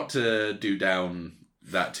 But not to do down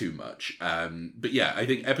that too much. But yeah, I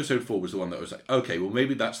think Episode 4 was the one that was like, okay, well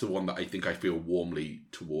maybe that's the one that I think I feel warmly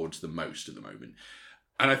towards the most at the moment.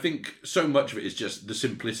 And I think so much of it is just the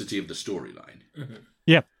simplicity of the storyline.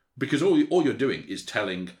 Yeah. Because all you're doing is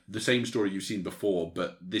telling the same story you've seen before,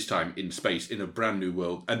 but this time in space, in a brand new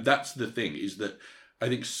world. And that's the thing, is that I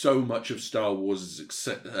think so much of Star Wars'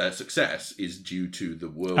 success is due to the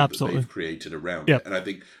world that they've created around it. And I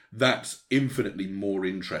think that's infinitely more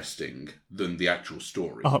interesting than the actual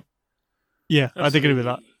story. Yeah, I'd agree with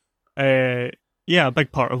that. Yeah, a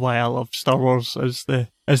big part of why I love Star Wars is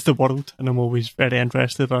the world, and I'm always very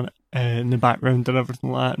interested in it, in the background and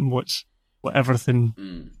everything like that, and what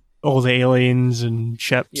everything, all the aliens and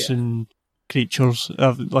ships and creatures,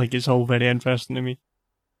 like it's all very interesting to me.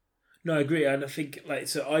 No, I agree, and I think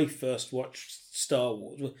so. I first watched Star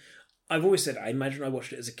Wars. I've always said I imagine I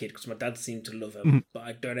watched it as a kid because my dad seemed to love them, but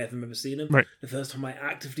I don't ever remember seeing them. Right. The first time I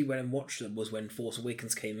actively went and watched them was when Force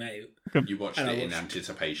Awakens came out. You watched it in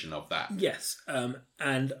anticipation of that. Yes,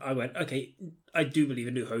 and I went, okay, I do believe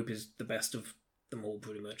A New Hope is the best of them all,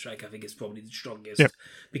 pretty much. Like, I think it's probably the strongest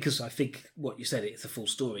because I think what you said, it's a full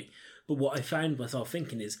story. But what I found myself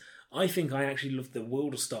thinking is, I think I actually love the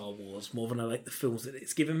world of Star Wars more than I like the films that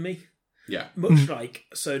it's given me. Yeah. Much like,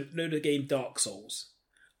 so know the game Dark Souls.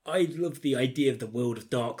 I love the idea of the world of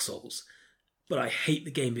Dark Souls, but I hate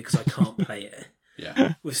the game because I can't play it.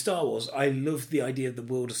 Yeah. With Star Wars, I love the idea of the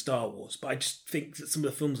world of Star Wars, but I just think that some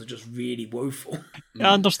of the films are just really woeful.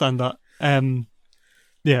 Yeah, I understand that.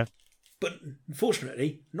 Yeah. But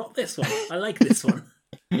unfortunately, not this one. I like this one.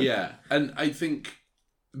 Yeah, and I think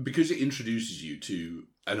because it introduces you to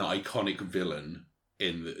an iconic villain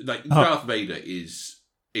Darth Vader is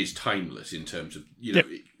timeless in terms of,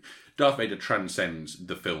 Darth Vader transcends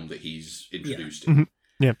the film that he's introduced in.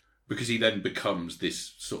 Yeah. Because he then becomes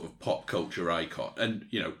this sort of pop culture icon. And,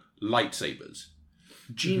 lightsabers.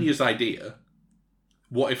 Genius idea.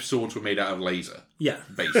 What if swords were made out of laser? Yeah.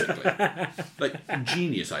 Basically.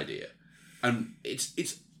 Genius idea. And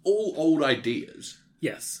it's all old ideas.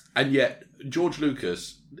 Yes. And yet, George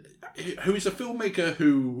Lucas, who is a filmmaker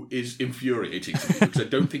who is infuriating to me because I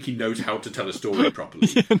don't think he knows how to tell a story properly.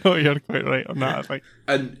 No, you're quite right on that, I think.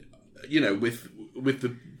 And, with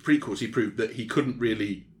the prequels, he proved that he couldn't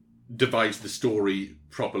really devise the story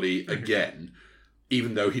properly again,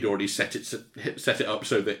 even though he'd already set it up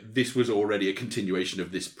so that this was already a continuation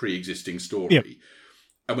of this pre-existing story. Yep.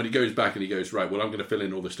 And when he goes back and he goes, right, well, I'm going to fill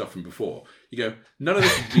in all the stuff from before. You go, none of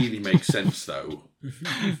this really makes sense, though.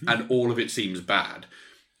 And all of it seems bad.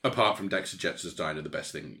 Apart from Dexter Jettster's Diner, the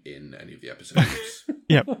best thing in any of the episodes.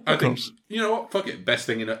 Yeah, I think, you know what? Fuck it. Best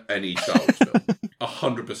thing in any Star Wars film.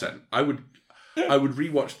 100%. I would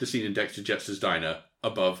rewatch the scene in Dexter Jettster's Diner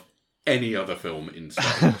above any other film in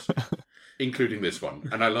Star Wars. Including this one.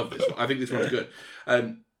 And I love this one. I think this one's good.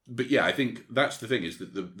 But yeah, I think that's the thing, is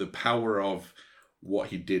that the power of what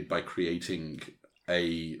he did by creating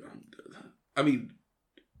I mean,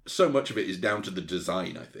 so much of it is down to the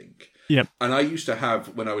design, I think. Yep. And I used to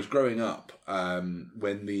have, when I was growing up,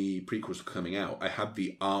 when the prequels were coming out, I had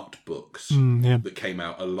the art books that came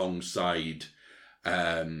out alongside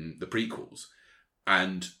the prequels.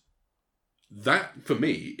 And that, for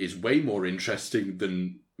me, is way more interesting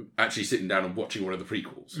than actually sitting down and watching one of the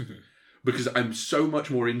prequels. Mm-hmm. Because I'm so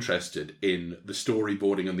much more interested in the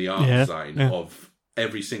storyboarding and the art design of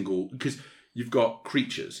every single... Because you've got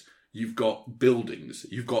creatures, you've got buildings,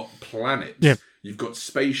 you've got planets, you've got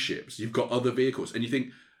spaceships, you've got other vehicles. And you think,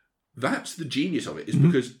 that's the genius of it, is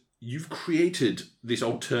because you've created this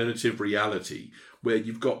alternative reality where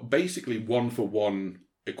you've got basically one-for-one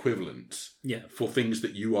equivalents for things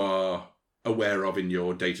that you are aware of in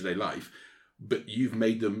your day-to-day life, but you've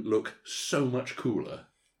made them look so much cooler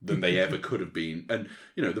than they ever could have been. And,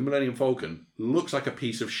 you know, the Millennium Falcon looks like a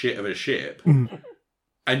piece of shit of a ship,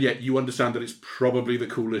 and yet you understand that it's probably the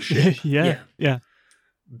coolest ship. Yeah.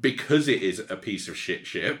 Because it is a piece of shit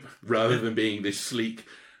ship, rather than being this sleek,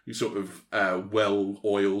 sort of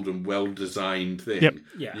well-oiled and well-designed thing. Yep.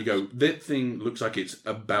 Yeah. You go, that thing looks like it's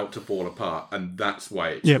about to fall apart, and that's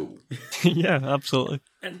why it's cool. Yeah, absolutely.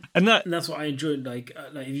 And that's what I enjoyed. Like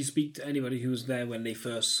if you speak to anybody who was there when they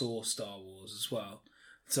first saw Star Wars as well.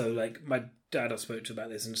 So, like, my dad I spoke to about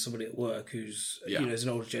this, and somebody at work who's, is an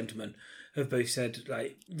older gentleman, have both said,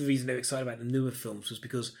 like, the reason they were excited about the newer films was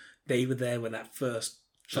because they were there when that first...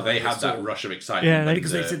 So they had that rush of excitement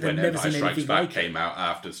because they said they'd never seen anything like it. Came out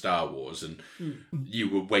after Star Wars, and you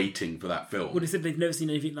were waiting for that film. Well, they said they'd never seen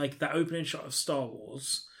anything like that opening shot of Star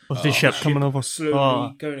Wars. With the ship coming over.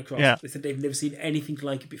 Slowly going across. Yeah. They said they've never seen anything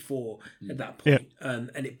like it before at that point.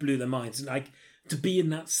 And it blew their minds. And, like, to be in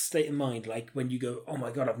that state of mind, like, when you go, oh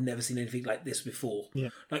my God, I've never seen anything like this before. Yeah.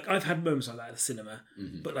 Like, I've had moments like that at the cinema,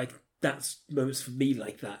 but, like, that's moments for me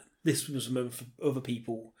like that. This was a moment for other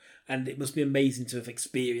people, and it must be amazing to have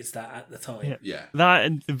experienced that at the time. Yeah. That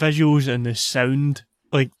and the visuals and the sound.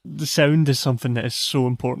 Like, the sound is something that is so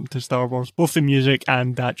important to Star Wars. Both the music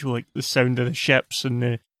and actually, like, the sound of the ships and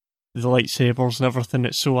the lightsabers and everything.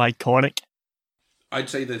 It's so iconic. I'd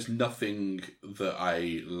say there's nothing that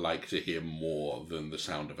I like to hear more than the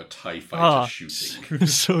sound of a TIE fighter shooting.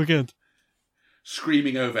 So good.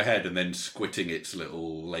 Screaming overhead and then squitting its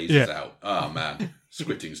little lasers out. Oh, man.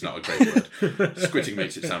 Squitting's not a great word. Squitting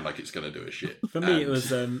makes it sound like it's going to do a shit. For me, it was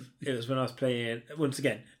when I was playing, once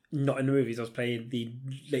again, not in the movies, I was playing the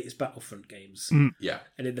latest Battlefront games. Yeah.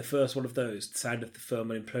 And in the first one of those, the sound of the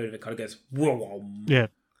thermal imploding, it kind of goes, whoa. Yeah.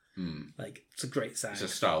 Like, it's a great sound. It's a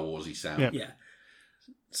Star Warsy sound. Yeah.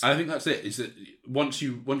 I think that's it, is that once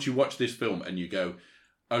you watch this film and you go,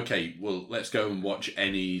 okay, well, let's go and watch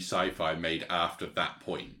any sci-fi made after that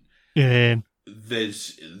point. Yeah.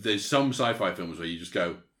 There's some sci-fi films where you just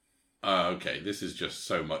go, oh, okay, this is just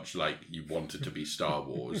so much like you wanted to be Star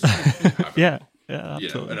Wars. Yeah, absolutely.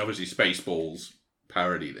 You know, and obviously Spaceballs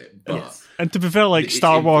parodied it, but and to be fair, like,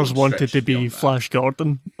 Star Wars wanted to be Flash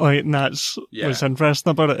Gordon, like, and that's what's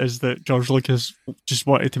interesting about it, is that George Lucas just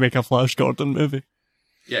wanted to make a Flash Gordon movie.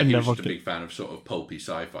 Yeah, he was just a big fan of sort of pulpy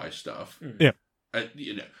sci-fi stuff. Yeah.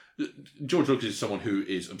 You know, George Lucas is someone who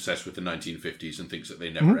is obsessed with the 1950s and thinks that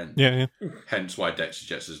they never end. Yeah. Hence why Dexter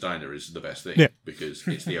Jettster's Diner is the best thing, because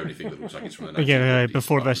it's the only thing that looks like it's from the 1950s. Yeah,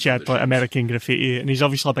 before this you had, like, American Graffiti, and he's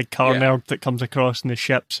obviously a big car nerd that comes across in the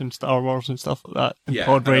ships and Star Wars and stuff like that, and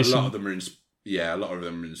pod racing. A lot of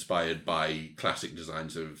them are inspired by classic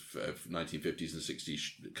designs of 1950s and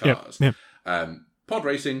 60s cars. Yeah. Pod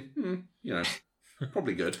racing, you know,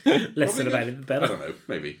 probably good. Less than about it, better. I don't know,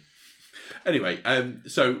 maybe. Anyway,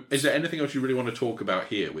 so is there anything else you really want to talk about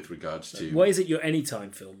here with regards to... Why is it your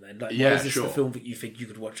anytime film then? Like, why is this the film that you think you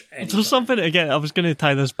could watch anytime? There's something, again, I was going to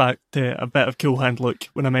tie this back to a bit of Cool Hand Luke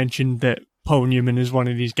when I mentioned that Paul Newman is one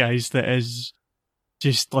of these guys that is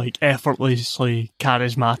just, like, effortlessly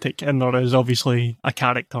charismatic, and there is obviously a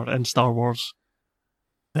character in Star Wars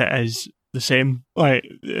that is the same. Like,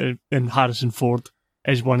 and Harrison Ford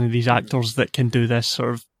is one of these actors that can do this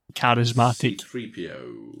sort of charismatic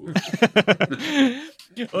C-3PO.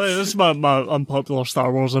 Well, this is my unpopular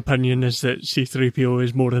Star Wars opinion, is that C-3PO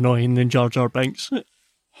is more annoying than Jar Jar Binks.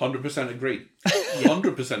 100% agree.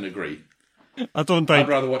 100% agree. I don't think... I'd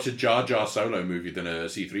rather watch a Jar Jar Solo movie than a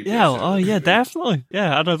C-3PO. Yeah, definitely.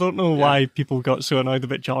 Yeah, and I don't know why people got so annoyed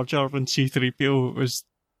about Jar Jar when C-3PO was,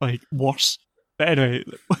 like, worse. But anyway,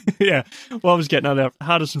 yeah, what I was getting at there,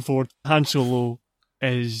 Harrison Ford, Han Solo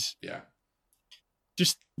is... Yeah.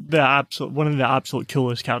 Just one of the absolute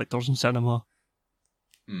coolest characters in cinema.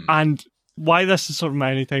 And why this is sort of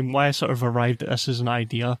my anytime, why I sort of arrived at this as an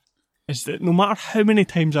idea, is that no matter how many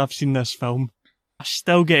times I've seen this film, I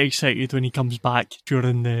still get excited when he comes back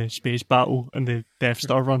during the space battle and the Death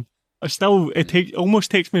Star run.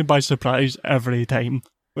 Almost takes me by surprise every time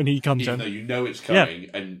when he comes Even in. though you know it's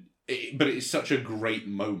coming, but it's such a great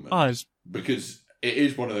moment because it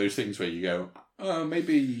is one of those things where you go, oh,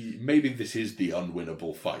 maybe this is the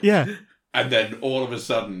unwinnable fight. Yeah. And then all of a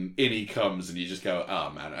sudden, in he comes, and you just go,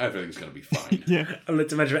 oh man, everything's going to be fine. Yeah. I like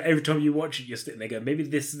to imagine every time you watch it, you're sitting there going, maybe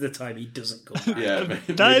this is the time he doesn't come back. Yeah,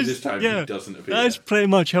 maybe this time he doesn't appear. That's pretty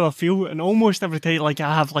much how I feel, and almost every time, like,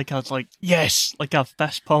 I have, like, yes, like a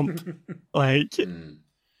fist pump. Like,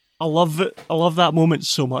 I love it. I love that moment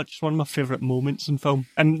so much. It's one of my favourite moments in film.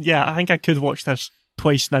 And yeah, I think I could watch this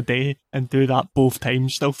twice in a day and do that both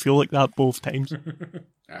times. Still feel like that both times.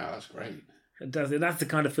 That's great. Fantastic. That's the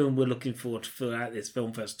kind of film we're looking forward to at this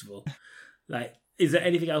film festival. Like, is there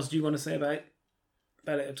anything else you want to say about it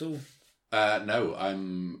at all? No,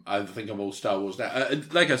 I think I'm all Star Wars now.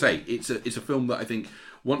 Like I say, it's a film that I think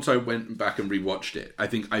once I went back and rewatched it, I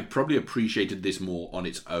think I probably appreciated this more on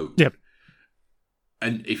its own. Yep.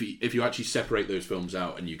 And if you actually separate those films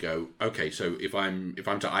out and you go, okay, so if I'm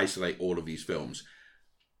to isolate all of these films,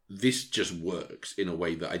 this just works in a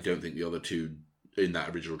way that I don't think the other two in that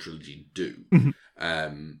original trilogy do.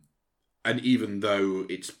 And even though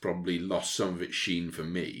it's probably lost some of its sheen for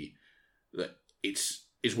me, that it's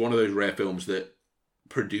one of those rare films that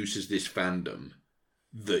produces this fandom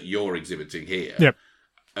that you're exhibiting here. Yep.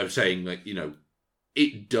 Of saying, like, you know,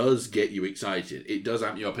 it does get you excited. It does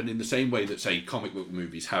amp you up. And in the same way that, say, comic book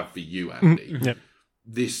movies have for you, Andy, Yep.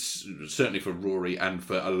 this, certainly for Rory and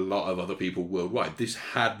for a lot of other people worldwide, this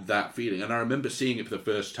had that feeling. And I remember seeing it for the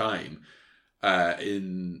first time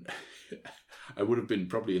I would have been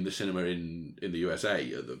probably in the cinema in the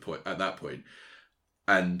USA at that point,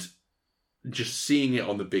 and just seeing it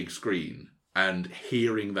on the big screen and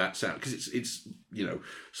hearing that sound, because it's you know,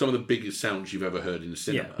 some of the biggest sounds you've ever heard in the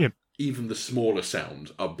cinema. Yeah. Yep. Even the smaller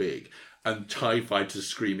sounds are big, and TIE fighters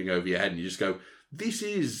screaming over your head, and you just go, this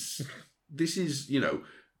is you know,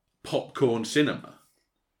 popcorn cinema.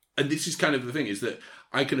 And this is kind of the thing, is that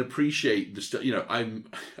I can appreciate the stuff. You know,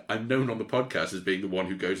 I'm known on the podcast as being the one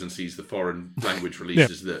who goes and sees the foreign language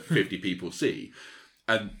releases that 50 people see,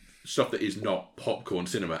 and stuff that is not popcorn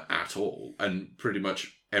cinema at all. And pretty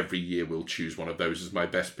much every year we'll choose one of those as my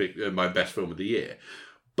best pick, my best film of the year.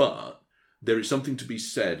 But there is something to be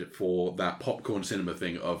said for that popcorn cinema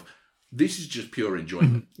thing of, this is just pure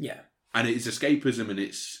enjoyment. Yeah, and it's escapism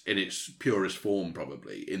in its purest form,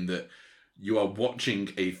 probably, in that you are watching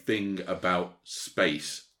a thing about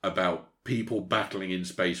space, about people battling in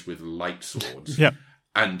space with light swords. Yep.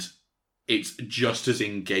 And it's just as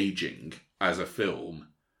engaging as a film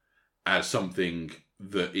as something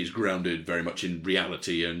that is grounded very much in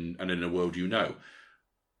reality and in a world you know.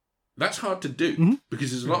 That's hard to do, because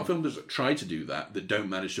there's a lot of films that try to do that don't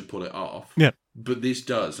manage to pull it off. Yeah. But this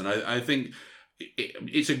does, and I think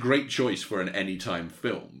it's a great choice for an anytime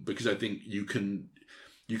film, because I think you can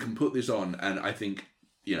put this on, and I think,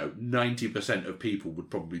 you know, 90% of people would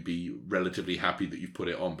probably be relatively happy that you've put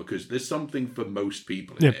it on, because there's something for most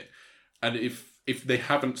people in it. And if they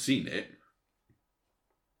haven't seen it,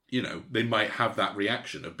 you know, they might have that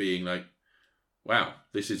reaction of being like, wow,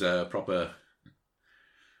 this is a proper...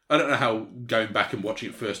 I don't know how going back and watching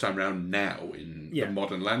it first time around now in the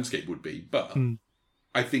modern landscape would be, but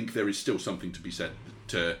I think there is still something to be said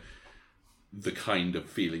to the kind of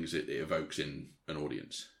feelings it evokes in an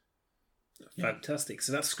audience. Fantastic.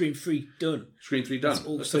 So that's Screen 3 done. Screen 3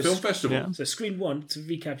 done. That's the film festival. Yeah. So Screen 1, to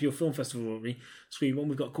recap your film festival, Rory. Screen 1,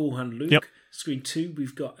 we've got Cool Hand Luke. Yep. Screen 2,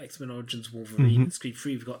 we've got X-Men Origins Wolverine. Screen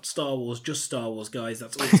 3, we've got Star Wars, just Star Wars, guys.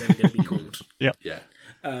 That's all it's ever going to be called. Yeah.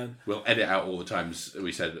 We'll edit out all the times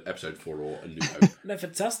we said episode 4 or A New Hope. No,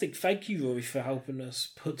 fantastic. Thank you, Rory, for helping us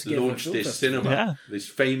put together Launch a film this festival. cinema, this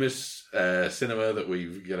famous cinema that we're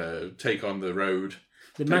going to take on the road.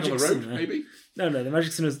 The Take Magic on the road, Cinema. maybe? No, the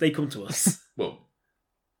Magic Cinemas, they come to us. Well,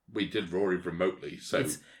 we did Rory remotely, so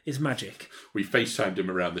It's magic. we FaceTimed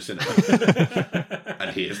him around the cinema.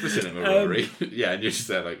 And here's the cinema, Rory. Yeah, and you're just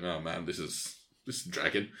there like, oh man, this is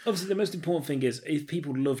dragging. Obviously, the most important thing is, if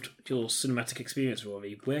people loved your cinematic experience,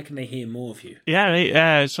 Rory, where can they hear more of you? Yeah,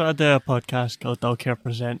 right. So I do a podcast called Dog Care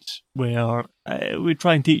Presents, where we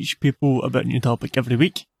try and teach people about a new topic every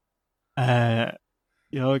week. You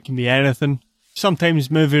know, it can be anything. Sometimes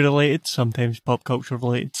movie related, sometimes pop culture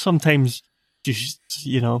related, sometimes just,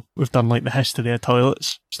 you know, we've done like the history of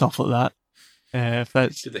toilets, stuff like that. If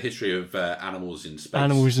that's Did the history of animals in space.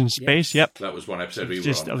 animals in space, yep. That was one episode we were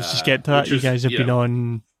Just, on. I was just getting to that. You guys have been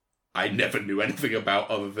on. I never knew anything about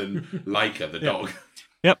other than Laika, the dog.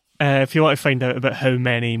 Yep. If you want to find out about how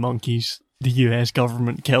many monkeys the US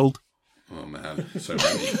government killed, Oh man, so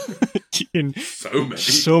many.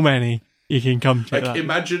 So many. You can come to like, that.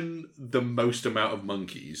 imagine the most amount of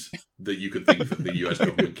monkeys that you could think that the US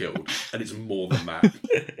government killed, and it's more than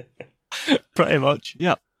that. Pretty much,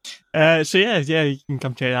 yeah. So yeah, you can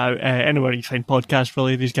come check it out anywhere you find podcasts.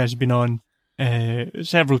 Really, these guys have been on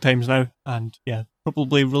several times now, and yeah,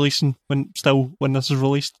 probably releasing when this is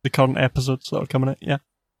released, the current episodes that are coming out. Yeah.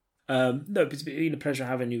 No, it's been a pleasure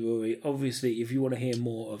having you, Rory. Obviously, if you want to hear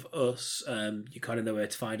more of us, you kind of know where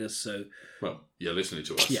to find us. So, well, you're listening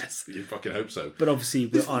to us. Yes, you fucking hope so. But obviously,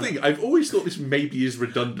 this is the thing. I've always thought this maybe is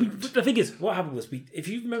redundant. But the thing is, what happened was, if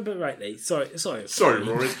you remember rightly, sorry,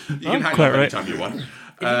 Rory, you can hang on anytime you want.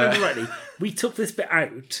 If you remember rightly, we took this bit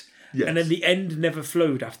out. Yes. And then the end never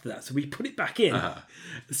flowed after that, so we put it back in.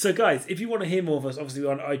 So, guys, if you want to hear more of us, obviously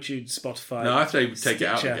we're on iTunes, Spotify. No, I say take it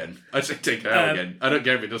out again. I say take it out again. I don't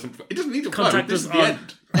care if it doesn't. It doesn't need to flow. This is the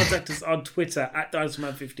end. Contact us on Twitter at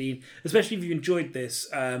DinosaurMan15, especially if you enjoyed this,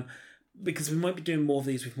 because we might be doing more of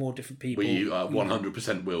these with more different people. We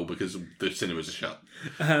 100% will, because the cinemas are shut.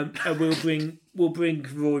 And we'll bring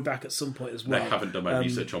Rory back at some point as well. I haven't done my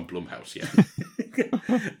research on Blumhouse yet.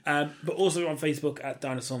 But also on Facebook at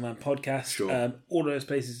Dinosaur Man Podcast. Sure. All those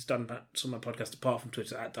places Dinosaur Man Podcast, apart from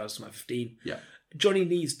Twitter at Dinosaur Man 15. Yeah. Johnny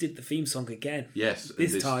Neves did the theme song again. Yes.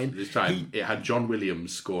 This time it had John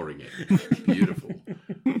Williams scoring it. Beautiful.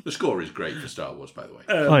 The score is great for Star Wars, by the way.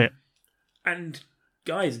 Yeah. And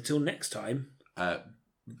guys, until next time. But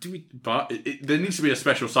there needs to be a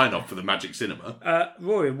special sign-off for the Magic Cinema.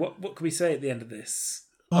 Rory, what can we say at the end of this?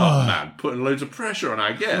 Oh man, putting loads of pressure on,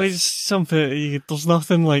 I guess. There's something. There's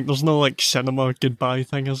nothing like. There's no like cinema goodbye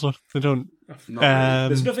thing, is there? They don't.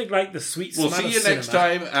 There's nothing like the sweet. We'll see you next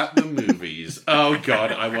time at the movies. Oh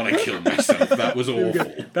god, I want to kill myself. That was awful.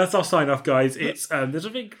 That's our sign off, guys. It's there's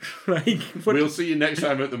nothing like. We'll see you next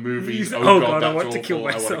time at the movies. Oh god, that's I want awful. to kill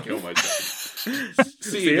myself. I want to kill myself.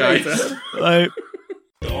 See you guys.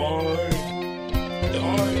 Bye.